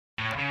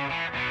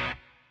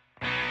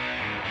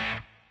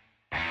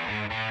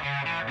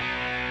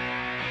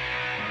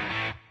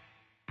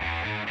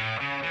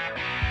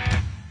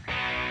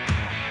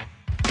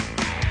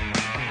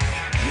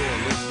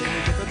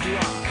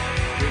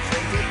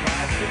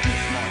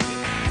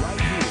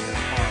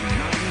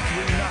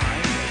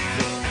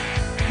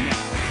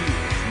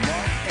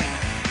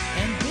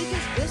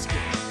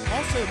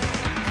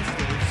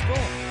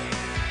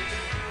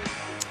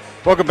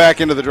 Welcome back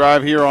into the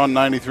drive here on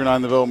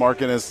 93.9 The Ville.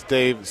 Mark Ennis,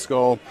 Dave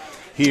Skull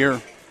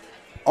here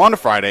on a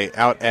Friday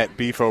out at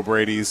Beef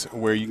O'Brady's,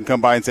 where you can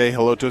come by and say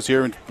hello to us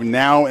here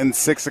now and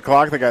 6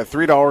 o'clock. They got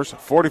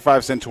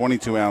 $3.45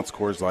 22-ounce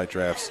Coors Light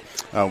drafts.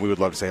 We would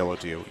love to say hello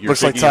to you.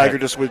 Looks like Tiger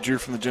just withdrew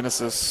from the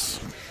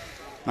Genesis.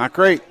 Not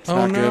great. It's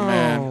not good,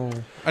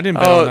 man. I didn't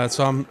bet on that,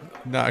 so I'm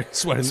not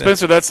sweating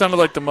Spencer, that sounded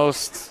like the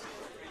most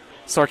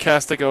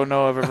sarcastic "oh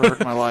no" I've ever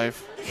heard in my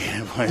life.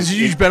 Did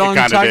you bet on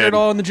Tiger at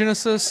all in the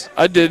Genesis?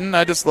 I didn't.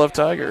 I just love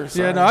Tiger.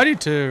 So. Yeah, no, I do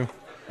too.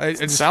 I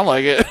just sound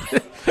like it.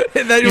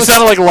 You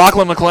sounded like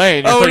Lachlan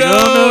McClain. Oh, like,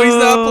 no, he's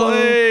not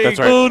playing. That's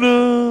right. Oh,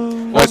 no.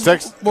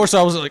 More so,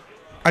 I was like,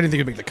 I didn't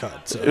think he'd make the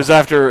cut. So. It was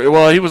after,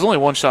 well, he was only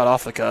one shot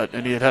off the cut,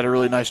 and he had a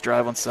really nice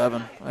drive on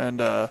 7. And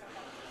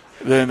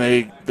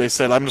then they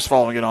said, I'm just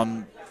following it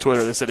on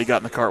Twitter. They said he got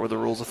in the cart with the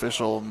rules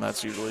official, and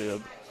that's usually a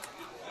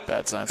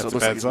bad sign. So it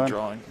looks like he's been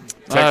drawing.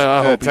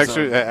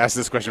 Texter asked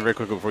this question very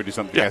quickly before we do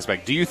something gas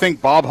back. Do you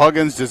think Bob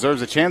Huggins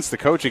deserves a chance to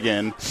coach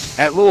again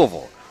at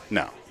Louisville?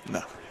 No.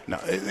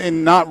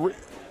 And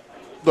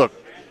look,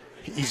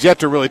 he's yet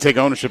to really take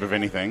ownership of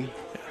anything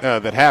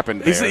that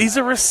happened there. He's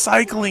a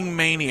recycling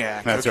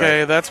maniac. That's okay,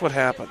 right. That's what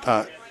happened.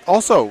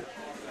 Also,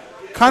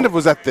 kind of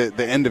was at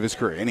the end of his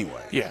career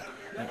anyway. Yeah.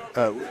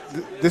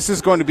 This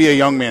is going to be a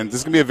young man. This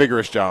is going to be a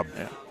vigorous job.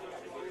 Yeah.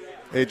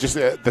 It just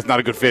that's not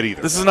a good fit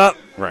either. This is not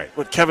right.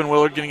 What Kevin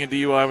Willard getting a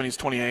DUI when he's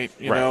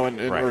 28, know,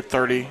 or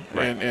 30,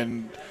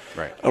 and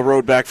a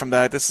road back from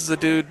that. This is a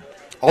dude.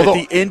 At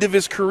the end of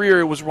his career,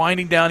 it was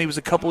winding down. He was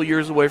a couple of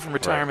years away from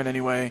retirement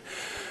anyway.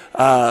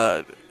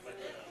 Having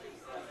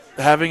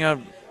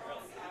a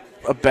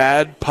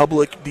bad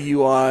public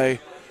DUI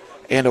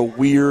and a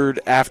weird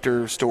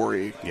after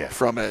story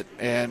from it,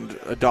 and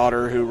a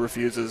daughter who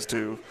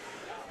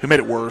made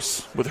it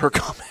worse with her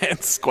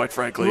comments, quite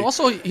frankly. Well,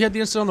 also, he had the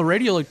incident on the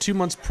radio like 2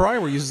 months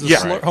prior where he used the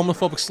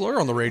homophobic slur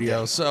on the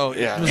radio. So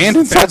and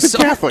insulted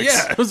Catholics.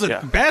 Yeah, it was a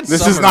bad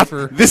This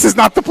summer. This is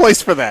not the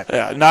place for that.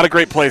 Yeah, not a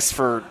great place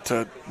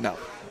no.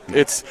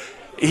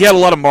 He had a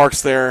lot of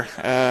marks there.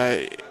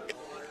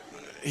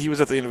 He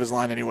was at the end of his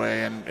line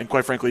anyway, and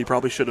quite frankly, he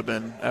probably should have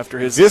been after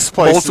his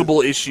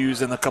multiple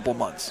issues in a couple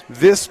months.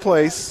 This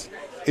place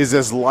is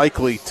as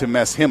likely to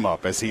mess him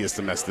up as he is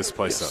to mess this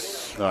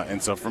place up.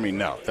 And so for me,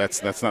 no,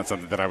 that's not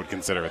something that I would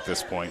consider at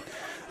this point.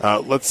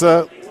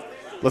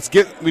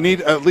 We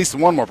need at least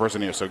one more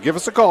person here. So give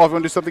us a call if you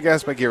want to do something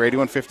gas back here,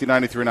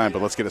 8150-939,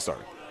 but let's get it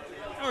started.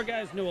 Our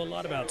guys know a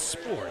lot about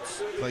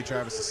sports. Clay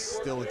Travis is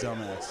still a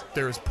dumbass.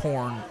 There is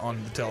porn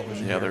on the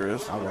television. Yeah, there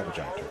is. I love a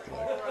giant turkey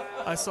leg.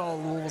 I saw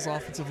Louisville's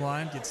offensive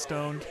line get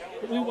stoned.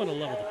 But we want to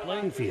level the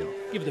playing field.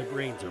 Give their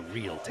brains a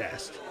real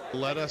test.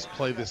 Let us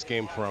play this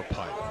game for our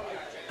pipe.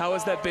 How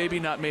has that baby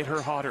not made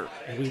her hotter?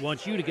 And we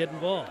want you to get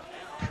involved.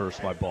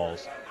 Curse my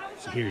balls.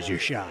 So here's your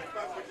shot.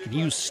 Can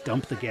you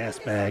stump the gas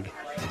bag?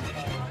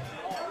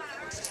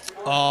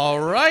 All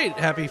right.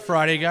 Happy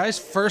Friday, guys.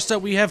 First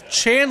up, we have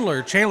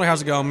Chandler. Chandler,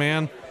 how's it going,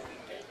 man?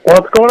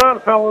 What's going on,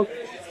 fellas?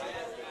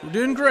 We're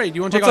doing great.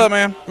 You want to What's up,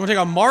 man? You want to take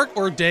on Mark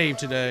or Dave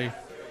today?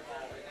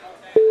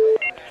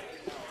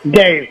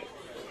 Dave.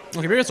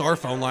 Okay, maybe it's our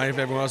phone line if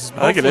everyone else is.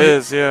 I think it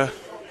is, yeah.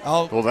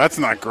 Well, that's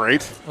not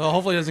great. Well,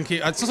 hopefully it doesn't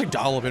keep. It's just like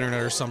dial-up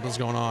internet or something's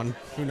going on.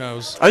 Who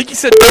knows? I think he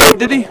said Dave,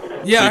 did he?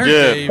 Yeah, I heard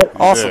did. Dave.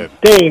 Awesome.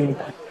 Dave.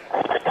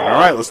 All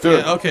right, let's do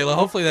it. Okay, well,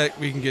 hopefully that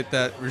we can get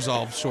that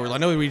resolved shortly. I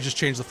know we just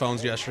changed the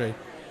phones yesterday.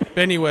 But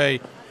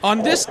anyway,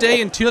 on this day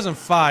in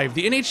 2005,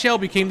 the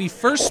NHL became the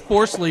first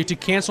sports league to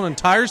cancel an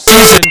entire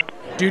season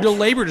due to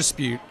labor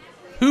dispute.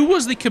 Who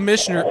was the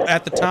commissioner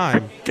at the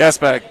time? Gas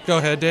bag. Go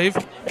ahead, Dave.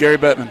 Gary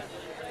Bettman.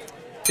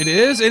 It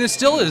is, and it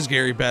still is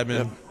Gary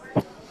Bettman.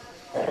 Yep.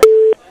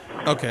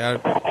 Okay,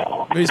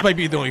 this might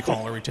be the only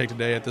caller we take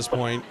today at this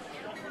point.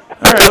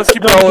 All right, let's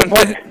keep rolling.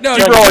 No,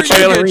 keep rolling,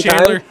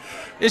 Chandler.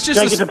 It's just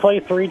I get to play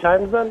 3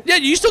 times then? Yeah,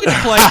 you still get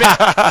to play. But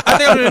I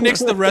think I'm going to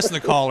nix the rest of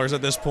the callers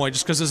at this point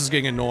just because this is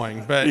getting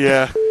annoying. But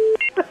yeah.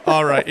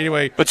 All right,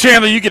 anyway. But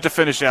Chandler, you get to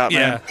finish out,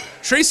 man.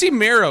 Tracy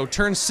Merrow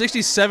turned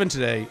 67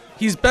 today.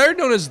 He's better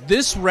known as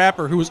this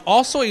rapper who is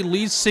also a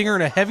lead singer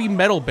in a heavy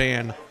metal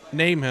band.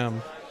 Name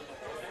him.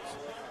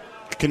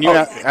 Can you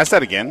ask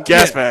that again?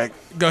 Gas bag.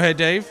 Go ahead,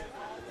 Dave.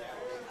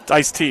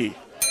 Ice-T.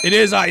 It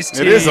is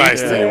Ice-T. It is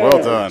Ice-T. Yeah.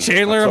 Well done.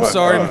 Chandler, I'm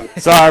sorry.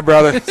 Sorry,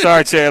 brother.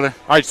 Sorry, Chandler.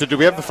 All right, so do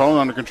we have the phone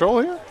under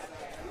control here?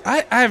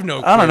 I have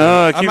no clue. I don't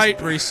know. I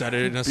might reset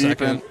it in a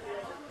second.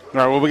 All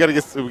right, well, we got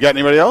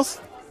anybody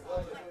else?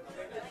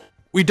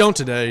 We don't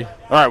today. All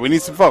right, we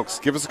need some folks.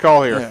 Give us a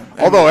call here. Yeah.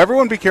 Although,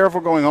 everyone be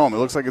careful going home. It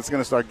looks like it's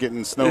going to start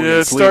getting snowy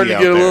and sleety out there. It's starting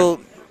to get a little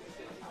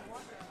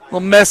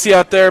messy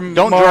out there.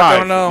 Don't Mark, drive. I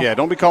don't know. Yeah,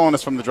 don't be calling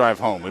us from the drive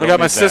home. I got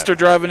my sister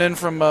driving in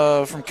from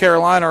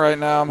Carolina right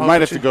now. We might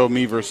have to go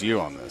me versus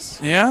you on this.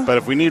 Yeah? But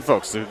if we need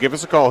folks, so give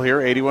us a call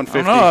here,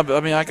 8150. I don't know.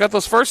 I mean, I got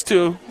those first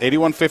two.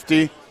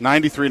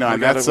 8150-939.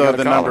 That's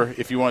the number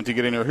if you want to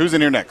get in here. Who's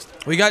in here next?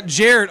 We got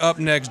Jared up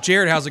next.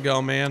 Jared, how's it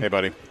going, man? Hey,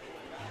 buddy.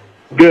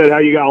 Good. How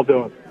you all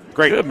doing?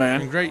 Great. Good,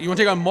 man. Great. You want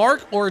to take on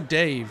Mark or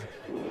Dave?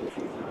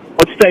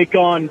 Let's take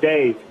on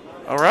Dave.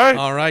 All right.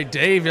 All right,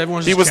 Dave.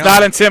 He was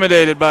not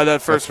intimidated by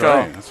that first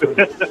call.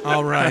 Right.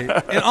 All right.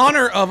 In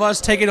honor of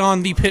us taking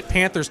on the Pitt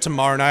Panthers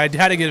tomorrow night,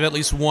 I had to get at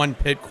least one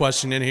Pitt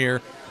question in here.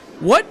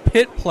 What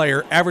Pitt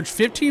player averaged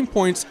 15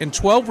 points and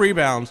 12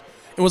 rebounds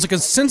and was a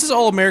consensus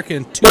All-American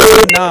in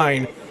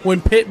 2009 when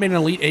Pitt made an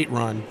Elite 8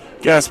 run?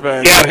 Gas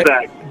bag.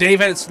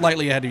 Dave had it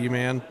slightly ahead of you,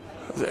 man.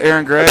 Was it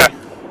Aaron Gray?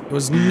 It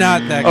was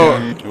not that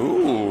good.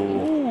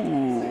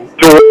 Ooh.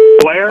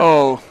 Blair?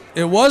 Oh.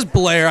 It was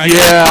Blair. I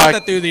got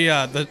that through the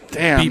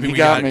damn, beeping he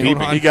got me.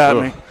 He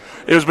got me.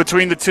 It was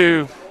between the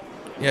two.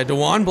 Yeah,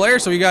 DeJuan Blair.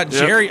 So we got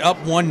Jerry up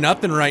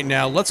 1-0 right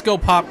now. Let's go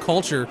pop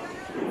culture.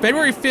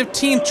 February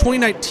 15,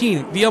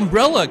 2019, The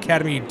Umbrella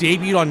Academy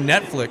debuted on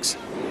Netflix.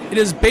 It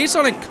is based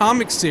on a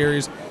comic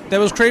series that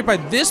was created by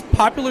this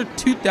popular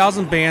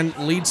 2000 band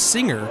lead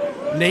singer.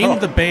 Name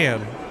the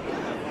band.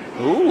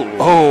 Ooh.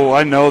 Oh,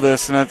 I know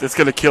this, and it's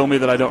going to kill me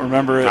that I don't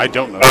remember it. I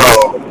don't know.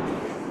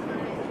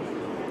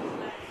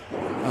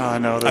 I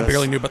know this. I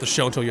barely knew about the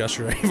show until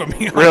yesterday, if I'm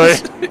being really?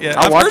 honest. Yeah,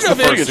 I I've watched heard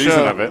the first of it.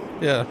 season of it.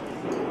 Yeah.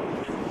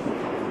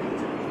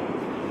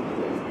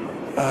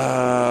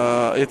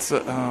 It's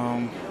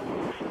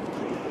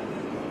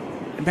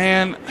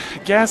man,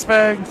 gas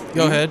bag.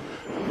 Go ahead.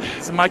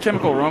 Is it My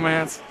Chemical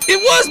Romance? It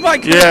was My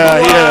Chemical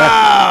Romance.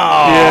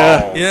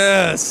 Yeah.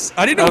 Yes.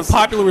 I didn't know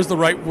popular was the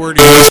right word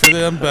to use for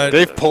them, but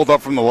they've pulled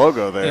up from the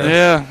logo there.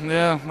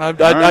 Yeah.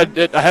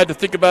 I had to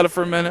think about it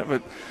for a minute,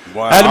 but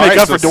wow. I had to make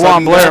up for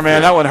DeJuan Blair,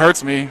 man. That one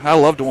hurts me. I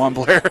love DeJuan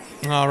Blair.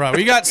 All right,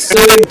 we got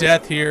sudden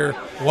death here.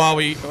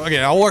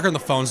 I'll work on the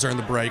phones during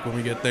the break when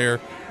we get there.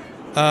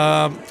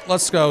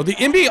 Let's go. The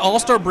NBA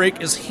All-Star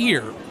break is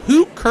here.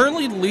 Who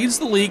currently leads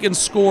the league in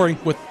scoring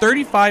with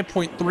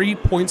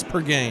 35.3 points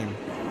per game?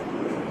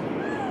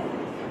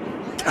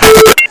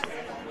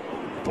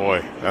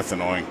 Boy, that's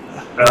annoying.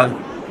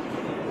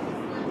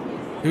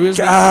 Who is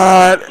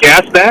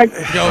Gas bag?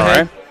 Go All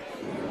ahead.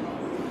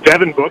 right.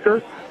 Devin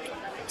Booker?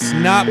 It's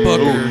not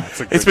Booker. Ooh,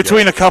 It's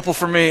between a couple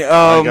for me. You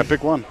got to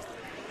pick one.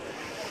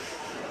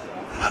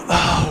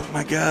 Oh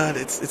my God!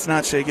 It's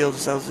not Shai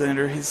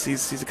Gilgeous-Alexander.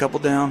 He's a couple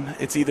down.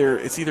 It's either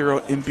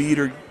Embiid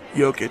or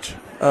Jokic.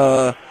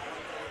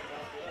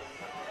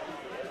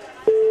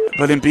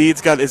 But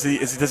Embiid's got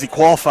does he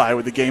qualify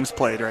with the games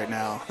played right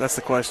now? That's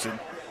the question.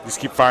 Just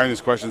keep firing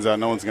these questions out.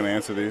 No one's going to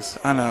answer these.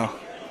 I know.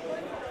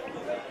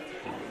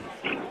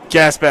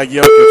 Gas bag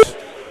Jokic.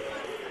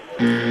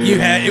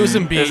 It was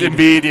Embiid. It was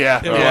Embiid,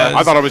 yeah. It was.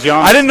 I thought it was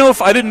Giannis. I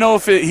didn't know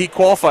if he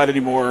qualified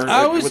anymore.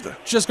 I was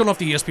just going off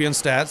the ESPN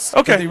stats.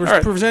 Okay, that they were all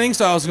right. presenting,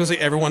 so I was going to say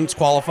everyone's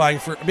qualifying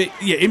for. But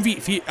yeah,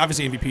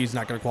 obviously MVP is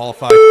not going to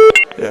qualify.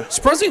 Yeah.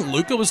 Surprisingly,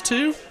 Luka was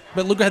 2,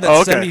 but Luka had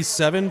that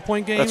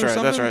 77-point game. That's or right.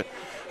 something. That's right.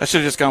 I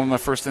should have just gone with my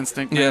first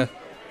instinct. Yeah. Man.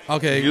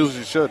 Okay. You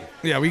usually should.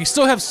 Yeah, we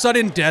still have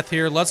sudden death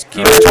here. Let's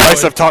keep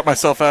Twice it I've talked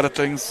myself out of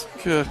things.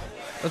 Good.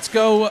 Let's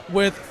go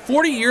with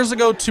 40 years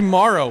ago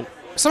tomorrow.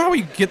 Somehow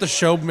we get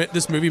this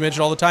movie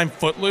mentioned all the time.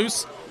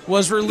 Footloose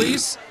was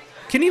released.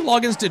 Kenny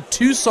Loggins did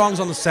 2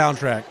 songs on the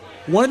soundtrack.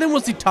 One of them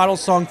was the title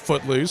song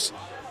Footloose.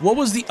 What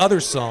was the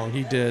other song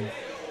he did?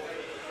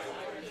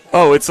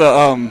 Oh, it's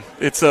a.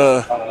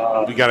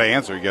 We got to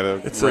answer. You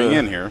got to ring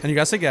in here. And you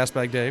got to say gas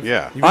bag, Dave.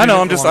 Yeah. You've I know.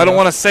 been here for I long don't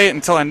want to enough. say it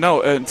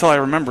until I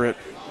remember it.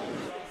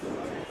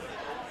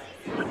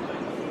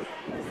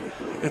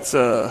 It's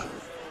a.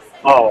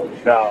 Oh,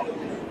 no.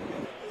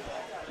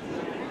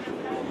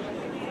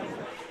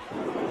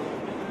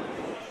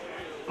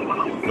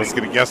 Let's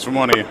get a guess from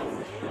one of you.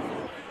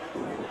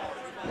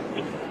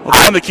 Well,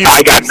 the one that keeps.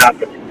 I got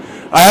nothing.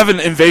 I have an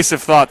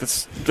invasive thought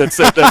that's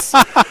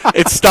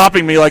it's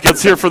stopping me. Like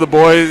it's here for the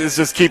boys. It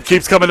just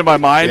keeps coming to my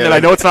mind, Yeah. and I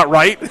know it's not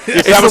right. If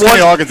that was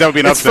Kenny Loggins, that would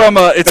be an It's upset.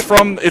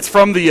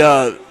 from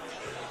the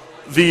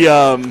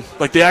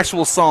like the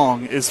actual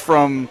song is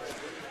from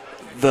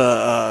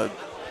the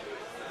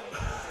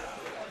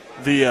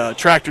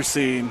tractor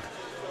scene.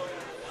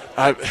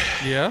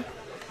 Yeah.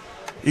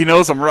 He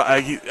knows I'm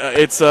right.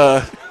 It's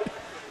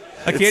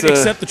I can't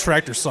accept the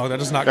tractor song.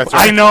 That is not.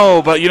 I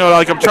know, but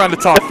like I'm trying to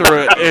talk through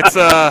it. It's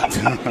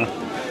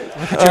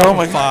oh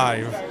my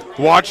 5.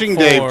 Watching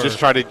 4, Dave just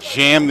try to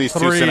jam these 2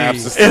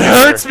 synapses. It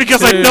hurts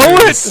because I know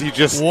it. You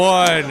just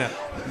 1.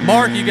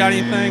 Mark, you got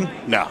anything?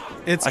 No.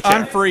 It's I can't.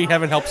 I'm free.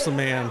 Heaven helps the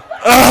man.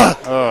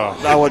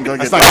 I wasn't gonna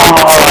get there.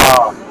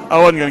 I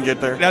wasn't gonna get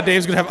there. Now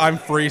Dave's gonna have "I'm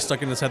free"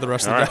 stuck in his head the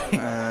rest of the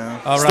day.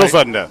 All Still right.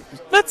 sudden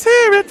death. Let's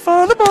hear it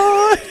for the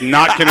boy.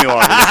 Not Kenny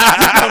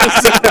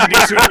Loggins.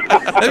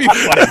 That'd be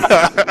funny.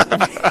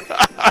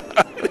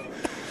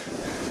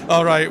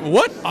 All right.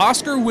 What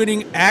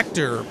Oscar-winning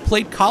actor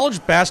played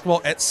college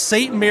basketball at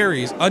St.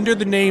 Mary's under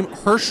the name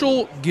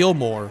Herschel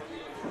Gilmore?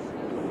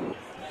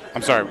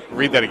 I'm sorry.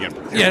 Read that again.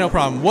 Yeah, no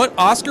problem. What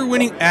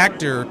Oscar-winning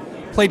actor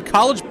played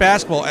college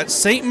basketball at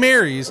St.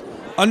 Mary's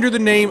under the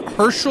name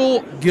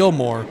Herschel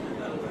Gilmore?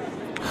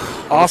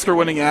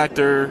 Oscar-winning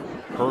actor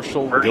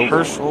Herschel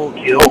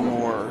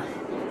Gilmore.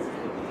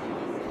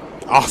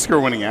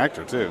 Oscar-winning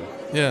actor too.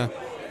 Yeah.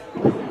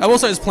 I will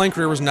say his playing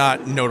career was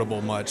not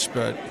notable much,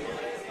 but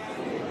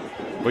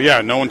But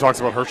yeah, no one talks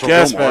about Herschel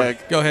Gas Gilmore. bag.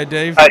 go ahead,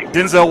 Dave.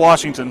 Denzel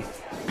Washington.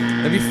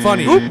 That'd be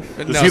funny.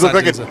 But Does no, he it's look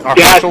not like Denzel. a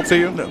Herschel to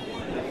you? No.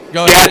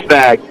 Go Gas ahead.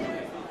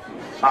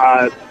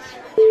 bag.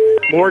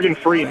 Morgan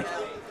Freeman.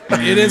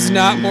 It is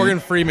not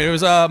Morgan Freeman. It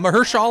was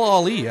Mahershala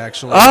Ali,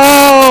 actually.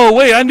 Oh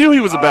wait, I knew he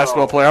was a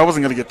basketball player. I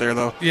wasn't gonna get there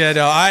though. Yeah,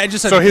 no, I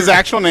just So his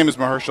actual name is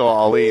Mahershala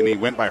Ali, and he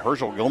went by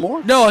Herschel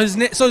Gilmore? No, his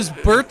so his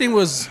birth name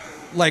was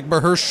like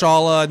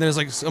Mahershala, and there's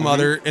like some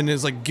other, and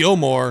there's like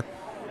Gilmore.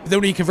 But then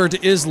when he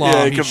converted to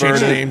Islam, he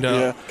changed his name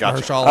to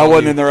Mahershala I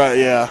wasn't Ali. in the right.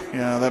 Yeah,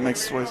 that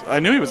makes sense.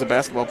 I knew he was a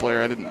basketball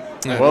player. I didn't.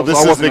 Well, this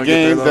I is wasn't the gonna get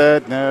there, game though.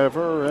 that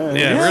never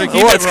ends. Yeah, we're gonna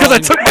keep Well, it it's because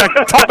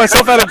I talked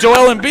myself out of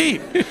Joel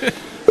Embiid.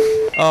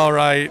 All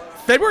right.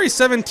 February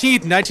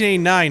 17th,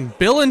 1989,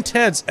 Bill and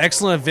Ted's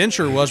Excellent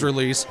Adventure was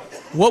released.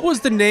 What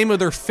was the name of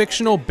their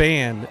fictional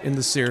band in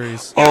the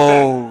series?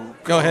 Oh,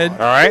 go ahead. All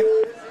right.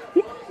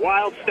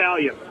 Wild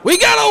Stallion. We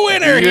got a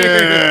winner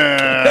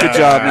here. Good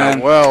job, man.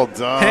 Well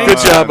done. Good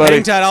job, buddy.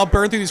 Hang tight. I'll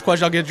burn through these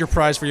questions. I'll get your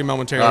prize for you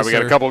momentarily. All right, we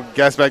got a couple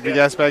gas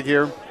bag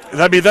here.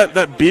 That'd be that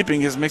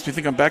beeping makes me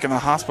think I'm back in the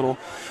hospital.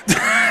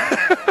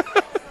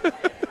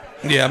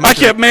 Yeah,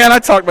 I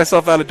talked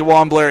myself out of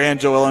DeJuan Blair and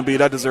Joel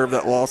Embiid. I deserve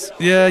that loss.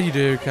 Yeah, you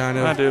do, kind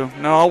of. I do.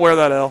 No, I'll wear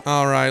that L.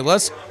 All right,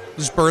 let's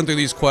just burn through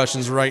these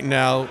questions right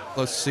now.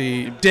 Let's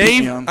see. me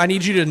Dave, on. I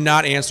need you to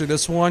not answer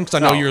this one because I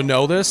know No. you'll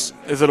know this.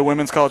 Is it a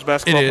women's college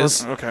basketball? It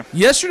is. person? Okay.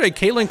 Yesterday,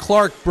 Caitlin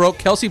Clark broke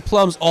Kelsey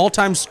Plum's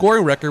all-time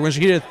scoring record when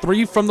she hit a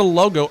 3 from the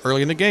logo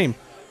early in the game.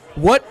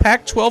 What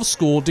Pac-12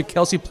 school did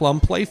Kelsey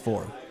Plum play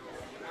for?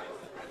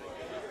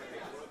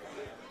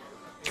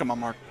 Come on,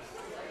 Mark.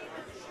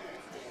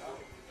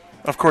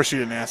 Of course you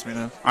didn't ask me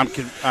that.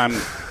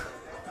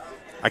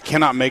 I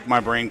cannot make my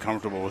brain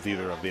comfortable with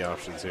either of the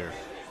options here.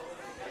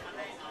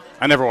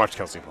 I never watched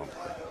Kelsey Plum.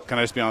 Can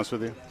I just be honest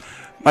with you?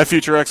 My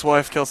future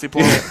ex-wife, Kelsey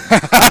Plum.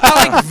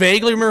 I like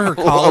vaguely remember her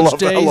college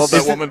days. I love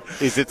that woman.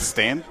 Is it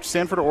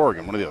Stanford or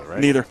Oregon? One of the other,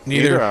 right?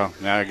 Neither. Oh,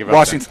 nah, I give up.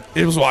 Washington.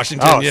 It was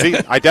Washington. Oh, yeah. see,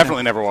 I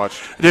definitely never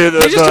watched. Dude,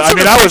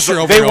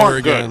 They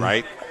weren't good,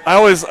 right?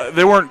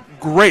 They weren't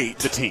great.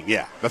 The team,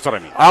 yeah, that's what I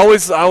mean. I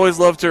always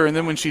loved her, and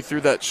then when she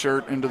threw that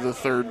shirt into the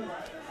third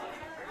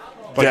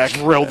deck,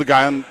 drilled the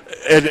guy on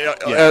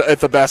at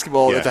the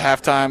basketball at the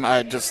halftime,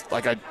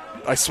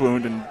 I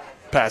swooned and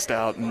passed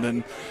out, and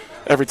then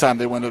every time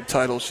they win a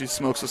title, she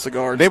smokes a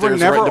cigar. And They were stares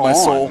never right into my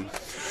soul.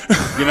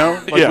 You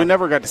know, we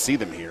never got to see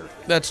them here.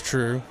 That's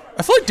true.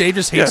 I feel like Dave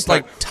just hates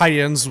tight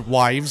ends'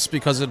 wives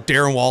because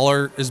Darren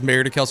Waller is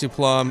married to Kelsey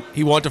Plum.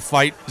 He wanted to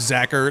fight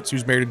Zach Ertz,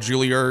 who's married to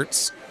Julie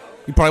Ertz.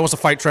 He probably wants to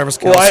fight Travis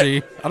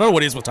Kelce. I don't know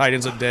what it is with tight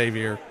ends and Dave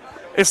here.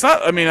 It's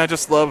not. I mean, I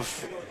just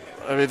love.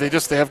 I mean, they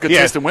have good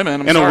taste in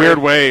women. In a weird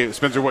way,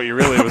 Spencer, what you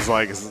really was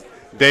like is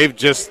Dave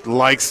just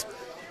likes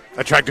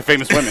attractive,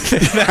 famous women.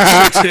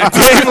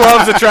 Dave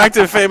loves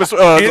attractive, famous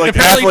like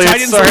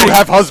athletes who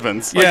have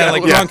husbands. Yeah,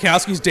 like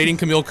Gronkowski's dating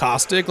Camille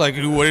Kostick. Like,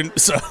 who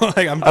wouldn't? So,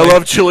 like, I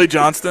love Chili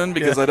Johnston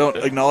because I don't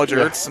acknowledge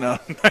Ertz. No,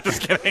 I'm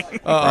just kidding.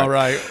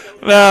 Right.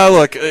 No,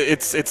 look,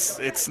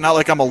 it's not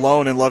like I'm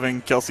alone in loving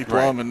Kelsey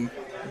Plum and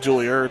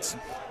Julie Ertz.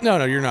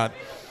 No, you're not.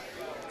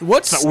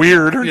 It's not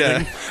weird or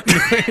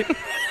anything.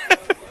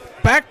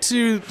 Back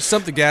to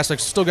Stump the Gas. I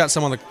still got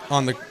some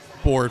on the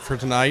board for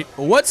tonight.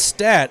 What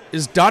stat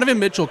is Donovan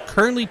Mitchell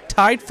currently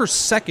tied for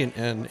second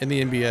in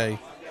the NBA?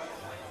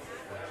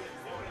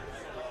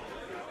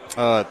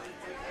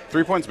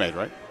 3 points made,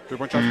 right?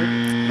 3-point shots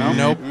made? No?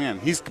 Nope. Man,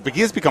 he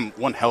has become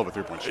one hell of a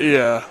 3-point shooter.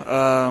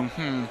 Yeah.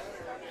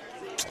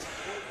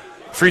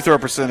 Free throw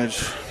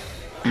percentage.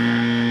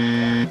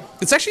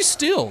 It's actually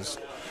steals.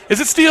 Is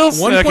it steals?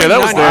 1.9, okay,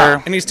 that was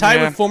there. And he's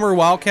tied with former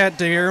Wildcat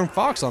De'Aaron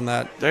Fox on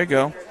that. There you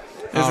go.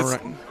 All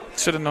right.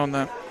 Should have known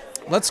that.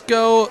 Let's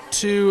go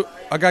to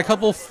I got a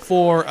couple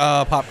for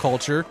pop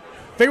culture.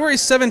 February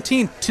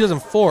 17th,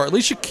 2004,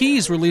 Alicia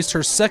Keys released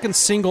her second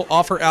single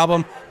off her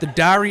album, The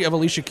Diary of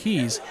Alicia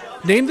Keys.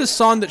 Name the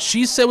song that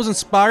she said was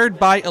inspired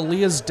by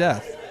Aaliyah's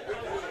death.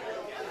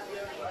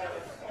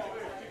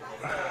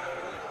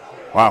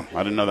 Wow,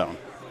 I didn't know that one.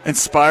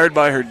 Inspired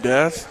by her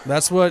death?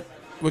 That's what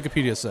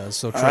Wikipedia says.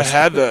 So I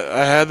had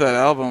that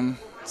album.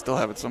 Still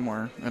have it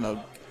somewhere in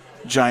a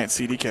giant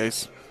CD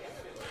case.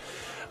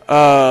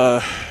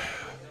 There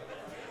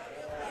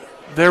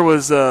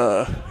was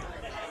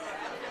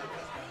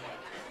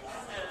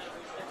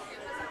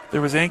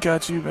Ain't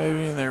Got You,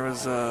 Baby, and there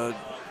was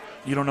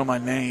You Don't Know My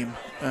Name,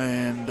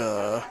 and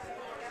I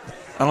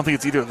don't think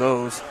it's either of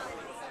those.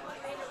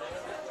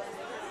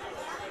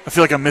 I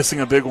feel like I'm missing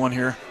a big one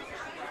here.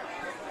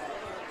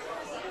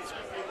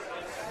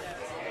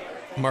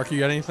 Mark, you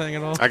got anything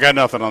at all? I got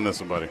nothing on this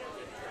one, buddy.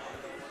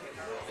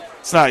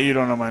 It's not You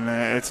Don't Know My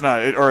Name. It's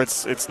not,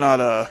 it's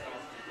not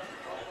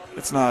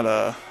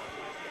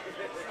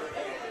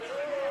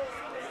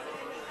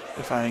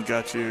If I Ain't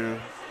Got You.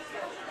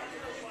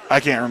 I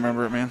can't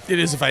remember it, man. It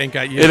is If I Ain't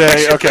Got You.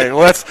 Okay,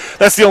 well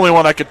that's the only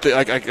one I could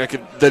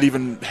that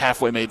even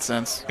halfway made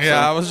sense.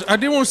 Yeah, so. I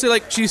didn't want to say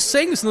like she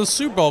sang this in the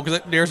Super Bowl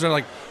because there's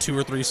like 2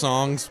 or 3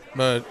 songs,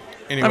 but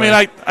anyway. I mean,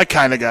 I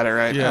kind of got it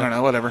right. Yeah. I don't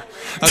know, whatever.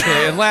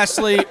 Okay, and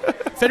lastly,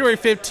 February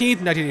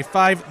 15th,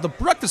 1985, The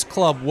Breakfast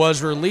Club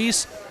was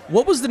released.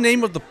 What was the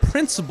name of the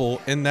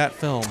principal in that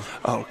film?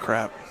 Oh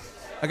crap!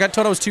 I got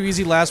told I was too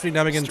easy last week.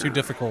 Now I'm getting too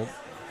difficult.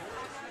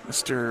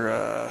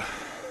 Mr.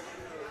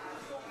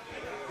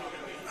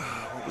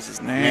 What was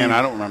his name? Man,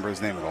 I don't remember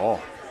his name at all.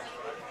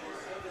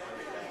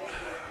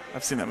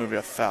 I've seen that movie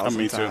 1,000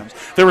 Me times. too.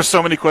 There were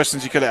so many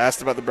questions you could have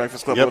asked about The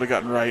Breakfast Club. I Yep. would have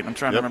gotten right. I'm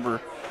trying to remember.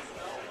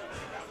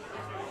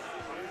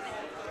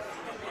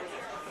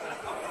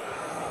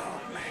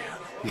 Oh, man.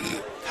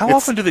 How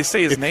often do they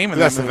say his name in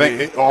that movie? That's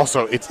the thing.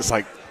 Also, it's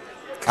like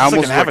I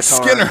almost like like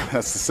Skinner.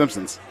 That's The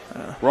Simpsons.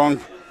 Wrong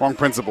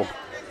principle.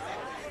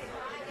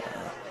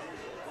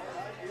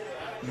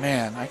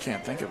 Man, I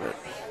can't think of it.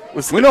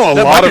 We know a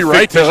lot of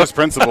fictitious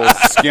principles.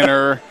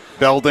 Skinner,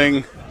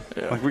 Belding.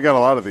 Yeah. Like we got a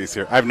lot of these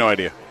here. I have no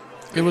idea.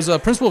 It was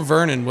Principal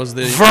Vernon was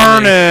the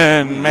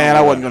Vernon. Man,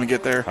 I wasn't going to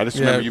get there. I just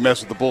remember you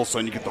mess with the bull,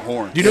 son, you get the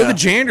horn. Do you know the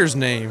janitor's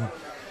name?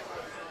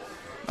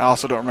 I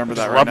also don't remember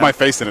that right rub now. my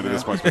face in it at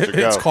this point.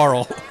 It's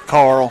Carl.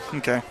 Carl.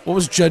 Okay. What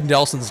was Judd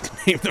Nelson's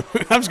name?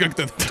 I'm just going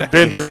to go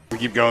through we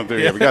keep going through.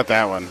 Yeah, we got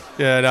that one.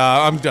 Yeah, no,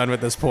 I'm done with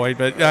this point.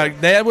 But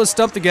that was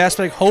Stump the Gas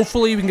Bag.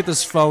 Hopefully, we can get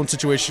this phone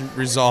situation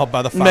resolved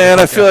by the 5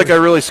 Man, I feel like I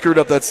really screwed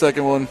up that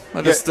second one.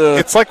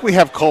 It's like we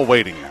have Cole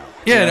waiting now.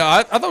 Yeah, no,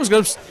 I thought I was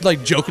going to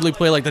like jokingly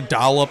play like the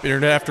dial-up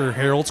internet after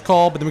Harold's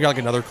call, but then we got like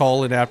another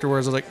call in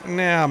afterwards. I was like,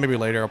 nah, maybe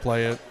later I'll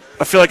play it.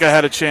 I feel like I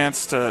had a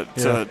chance to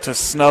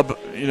snub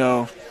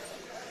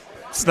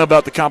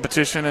out the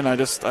competition, and I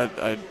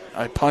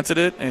punted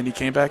it, and he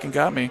came back and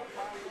got me.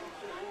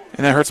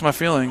 And that hurts my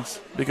feelings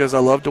because I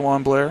love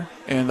DeJuan Blair,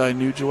 and I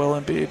knew Joel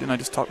Embiid, and I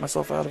just talked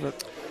myself out of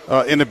it.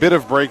 In a bit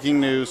of breaking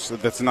news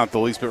that's not the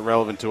least bit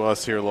relevant to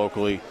us here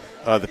locally,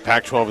 the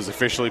Pac-12 has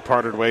officially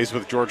parted ways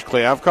with George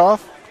Kliavkoff,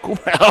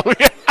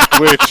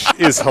 which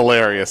is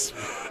hilarious.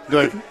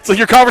 It's like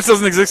your conference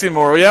doesn't exist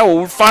anymore. Yeah, well,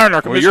 we're firing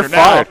our commissioner you're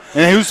fired.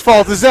 now. And whose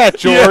fault is that,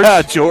 George?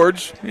 Yeah,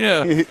 George.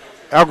 Yeah.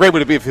 How great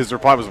would it be if his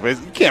reply was,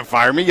 "You can't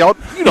fire me, y'all.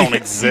 You don't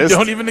exist. You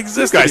don't even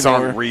exist You guys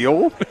anymore. aren't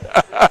real."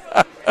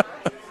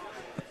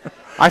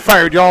 I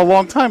fired y'all a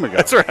long time ago.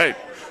 That's right.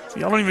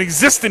 Y'all don't even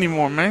exist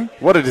anymore, man.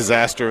 What a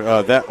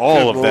disaster that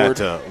all Good of Lord.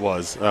 that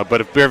was.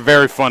 But it's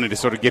very funny to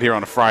sort of get here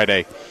on a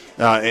Friday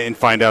and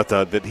find out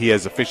that he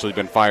has officially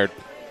been fired.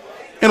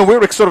 In a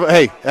weird sort of,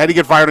 hey, how do you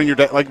get fired on your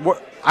day? Like,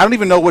 what? I don't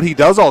even know what he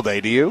does all day.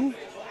 Do you?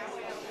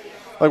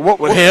 Like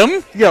what?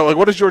 Him? Yeah. Like,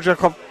 what does George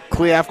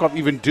Kliavkoff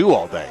even do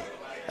all day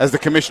as the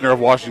commissioner of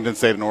Washington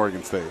State and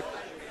Oregon State?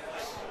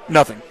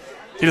 Nothing.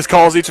 He just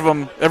calls each of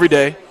them every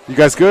day. You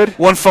guys good?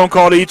 One phone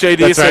call to each AD.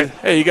 That's Say, right.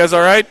 hey, you guys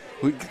all right?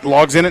 He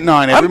logs in at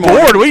 9 every I'm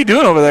morning. bored. What are you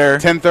doing over there?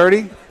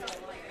 10:30.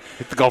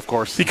 Hit the golf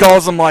course. He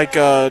calls them like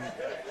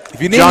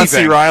if you need John C.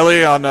 anything.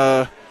 Riley on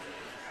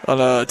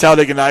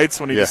Talladega Nights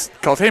when he just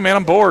calls, hey, man,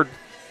 I'm bored.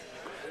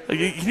 Like,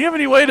 can you have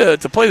any way to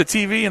play the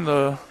TV and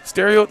the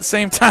stereo at the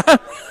same time?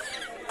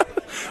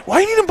 Why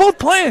do you need them both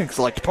playing? Because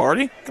I like to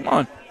party. Come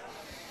on.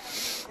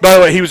 By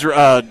the way, he was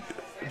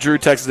Drew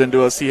texted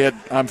into us. He had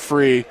I'm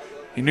free.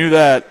 He knew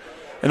that.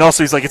 And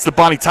also he's like, it's the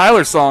Bonnie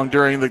Tyler song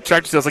during the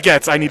tractor sale. I was like, yeah,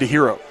 it's I Need a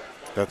Hero.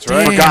 That's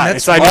right. Forgot.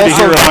 It's I Need a also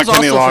Hero. not I was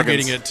Kenny also Loggins.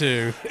 forgetting it,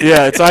 too.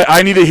 Yeah, it's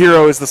I Need a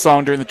Hero is the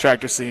song during the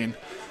tractor scene.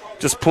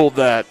 Just pulled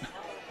that.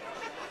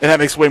 And that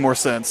makes way more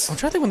sense. I'm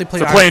trying to think when they play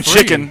They're playing Free.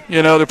 chicken.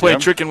 You know, they're playing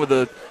chicken with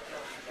the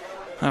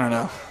I don't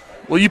know.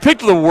 Well, you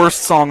picked the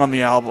worst song on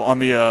the album, on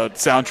the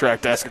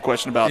soundtrack to ask a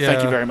question about.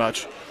 Thank you very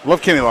much.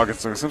 Love Kenny Loggins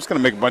songs. I'm just going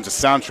to make a bunch of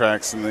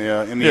soundtracks in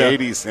the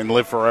 80s and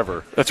live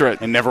forever. That's right.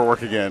 And never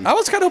work again. I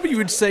was kind of hoping you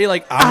would say,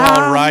 like,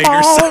 I'm all right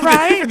or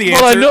something for the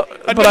Well, I answer. know, I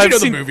but bet I've you know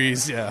seen the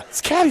movies, yeah.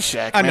 It's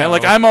Caddyshack, I man. know.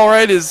 Like, I'm all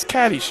right is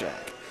Caddyshack.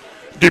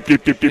 Dip,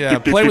 dip, dip, dip, Yeah,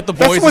 dip, dip, Play dip. with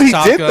the Boys is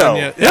Top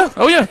Gun. Yeah.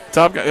 Oh, yeah.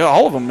 Top Gun. Yeah,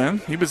 all of them, man.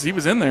 He was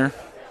in there.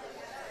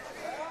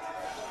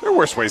 There are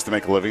worse ways to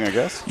make a living, I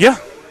guess. Yeah.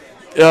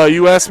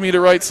 You asked me to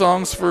write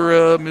songs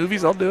for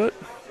movies, I'll do it.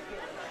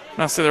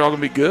 Not say they're all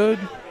going to be good.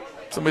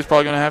 Somebody's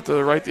probably going to have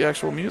to write the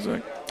actual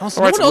music.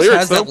 Also, I'll no write one some else lyrics,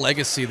 has though. that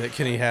legacy that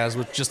Kenny has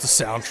with just the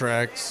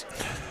soundtracks.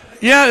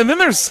 Yeah, and then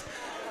there's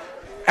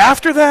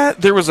after that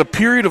there was a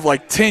period of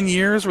like 10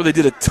 years where they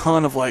did a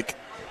ton of like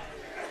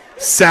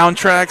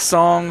soundtrack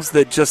songs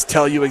that just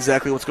tell you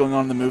exactly what's going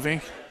on in the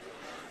movie.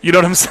 You know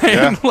what I'm saying?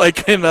 Yeah.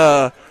 Like in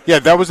yeah,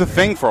 that was a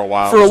thing for a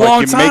while. For It was a like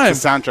long you time. make the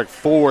soundtrack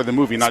for the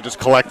movie, not just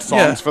collect songs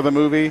Yeah. for the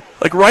movie.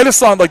 Like write a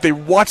song, like they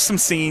watched some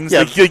scenes,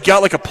 Yeah. they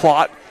got like a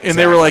plot, and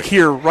they were like,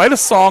 "Here, write a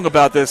song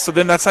about this." So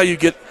then that's how you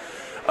get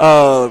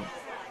the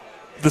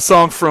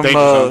song from Danger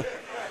Zone.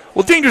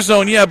 well, Danger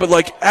Zone, yeah, but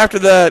like after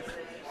that,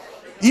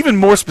 even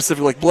more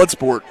specific, like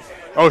Bloodsport.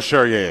 Oh,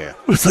 sure, yeah.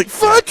 It's like,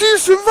 "Fuck you,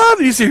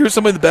 survive." You see, hear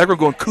somebody in the background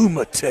going,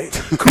 "Kumite,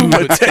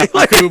 Kumite,"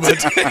 like,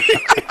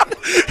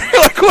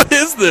 you're like, what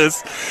is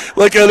this?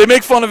 Like they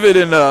make fun of it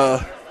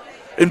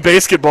in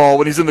basketball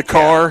when he's in the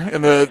car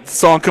and the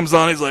song comes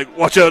on. He's like,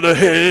 "Watch out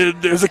ahead,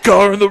 there's a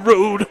car in the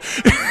road."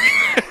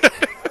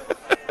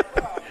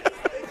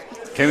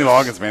 Kenny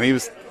Loggins, man, he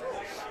was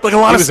Like a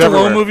lot he of was Stallone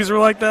everywhere. movies were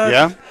like that.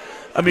 Yeah.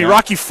 I mean, Yeah.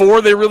 Rocky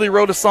IV, they really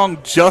wrote a song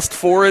just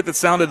for it that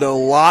sounded a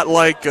lot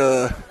like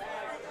Kenny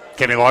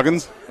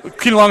Loggins.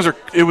 Kenny Loggins.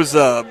 It was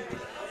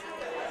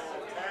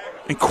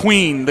in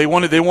Queen. They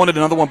wanted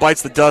another one,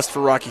 Bites the Dust,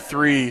 for Rocky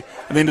III,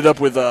 and they ended up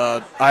with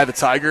Eye of the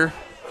Tiger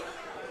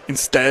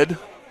instead.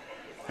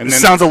 And it then-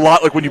 sounds a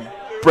lot like when you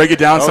break it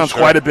down. It Oh, sounds sure.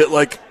 quite a bit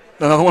like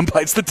another one,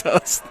 Bites the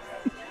Dust.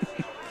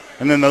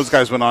 And then those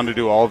guys went on to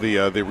do all the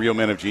Real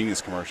Men of Genius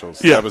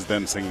commercials. Yeah. That was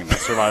them singing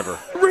Survivor.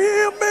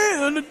 Real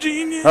man, a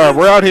genius. All right,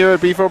 we're out here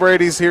at Beef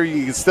O'Brady's here.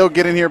 You can still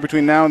get in here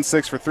between now and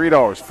 6 for $3,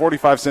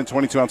 45-cent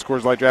 22-ounce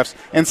Coors Light drafts,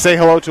 and say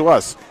hello to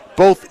us.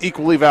 Both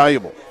equally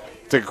valuable.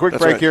 Take a quick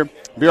That's break right. here.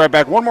 Be right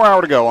back. One more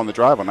hour to go on The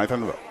Drive on 9th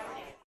and the Ville.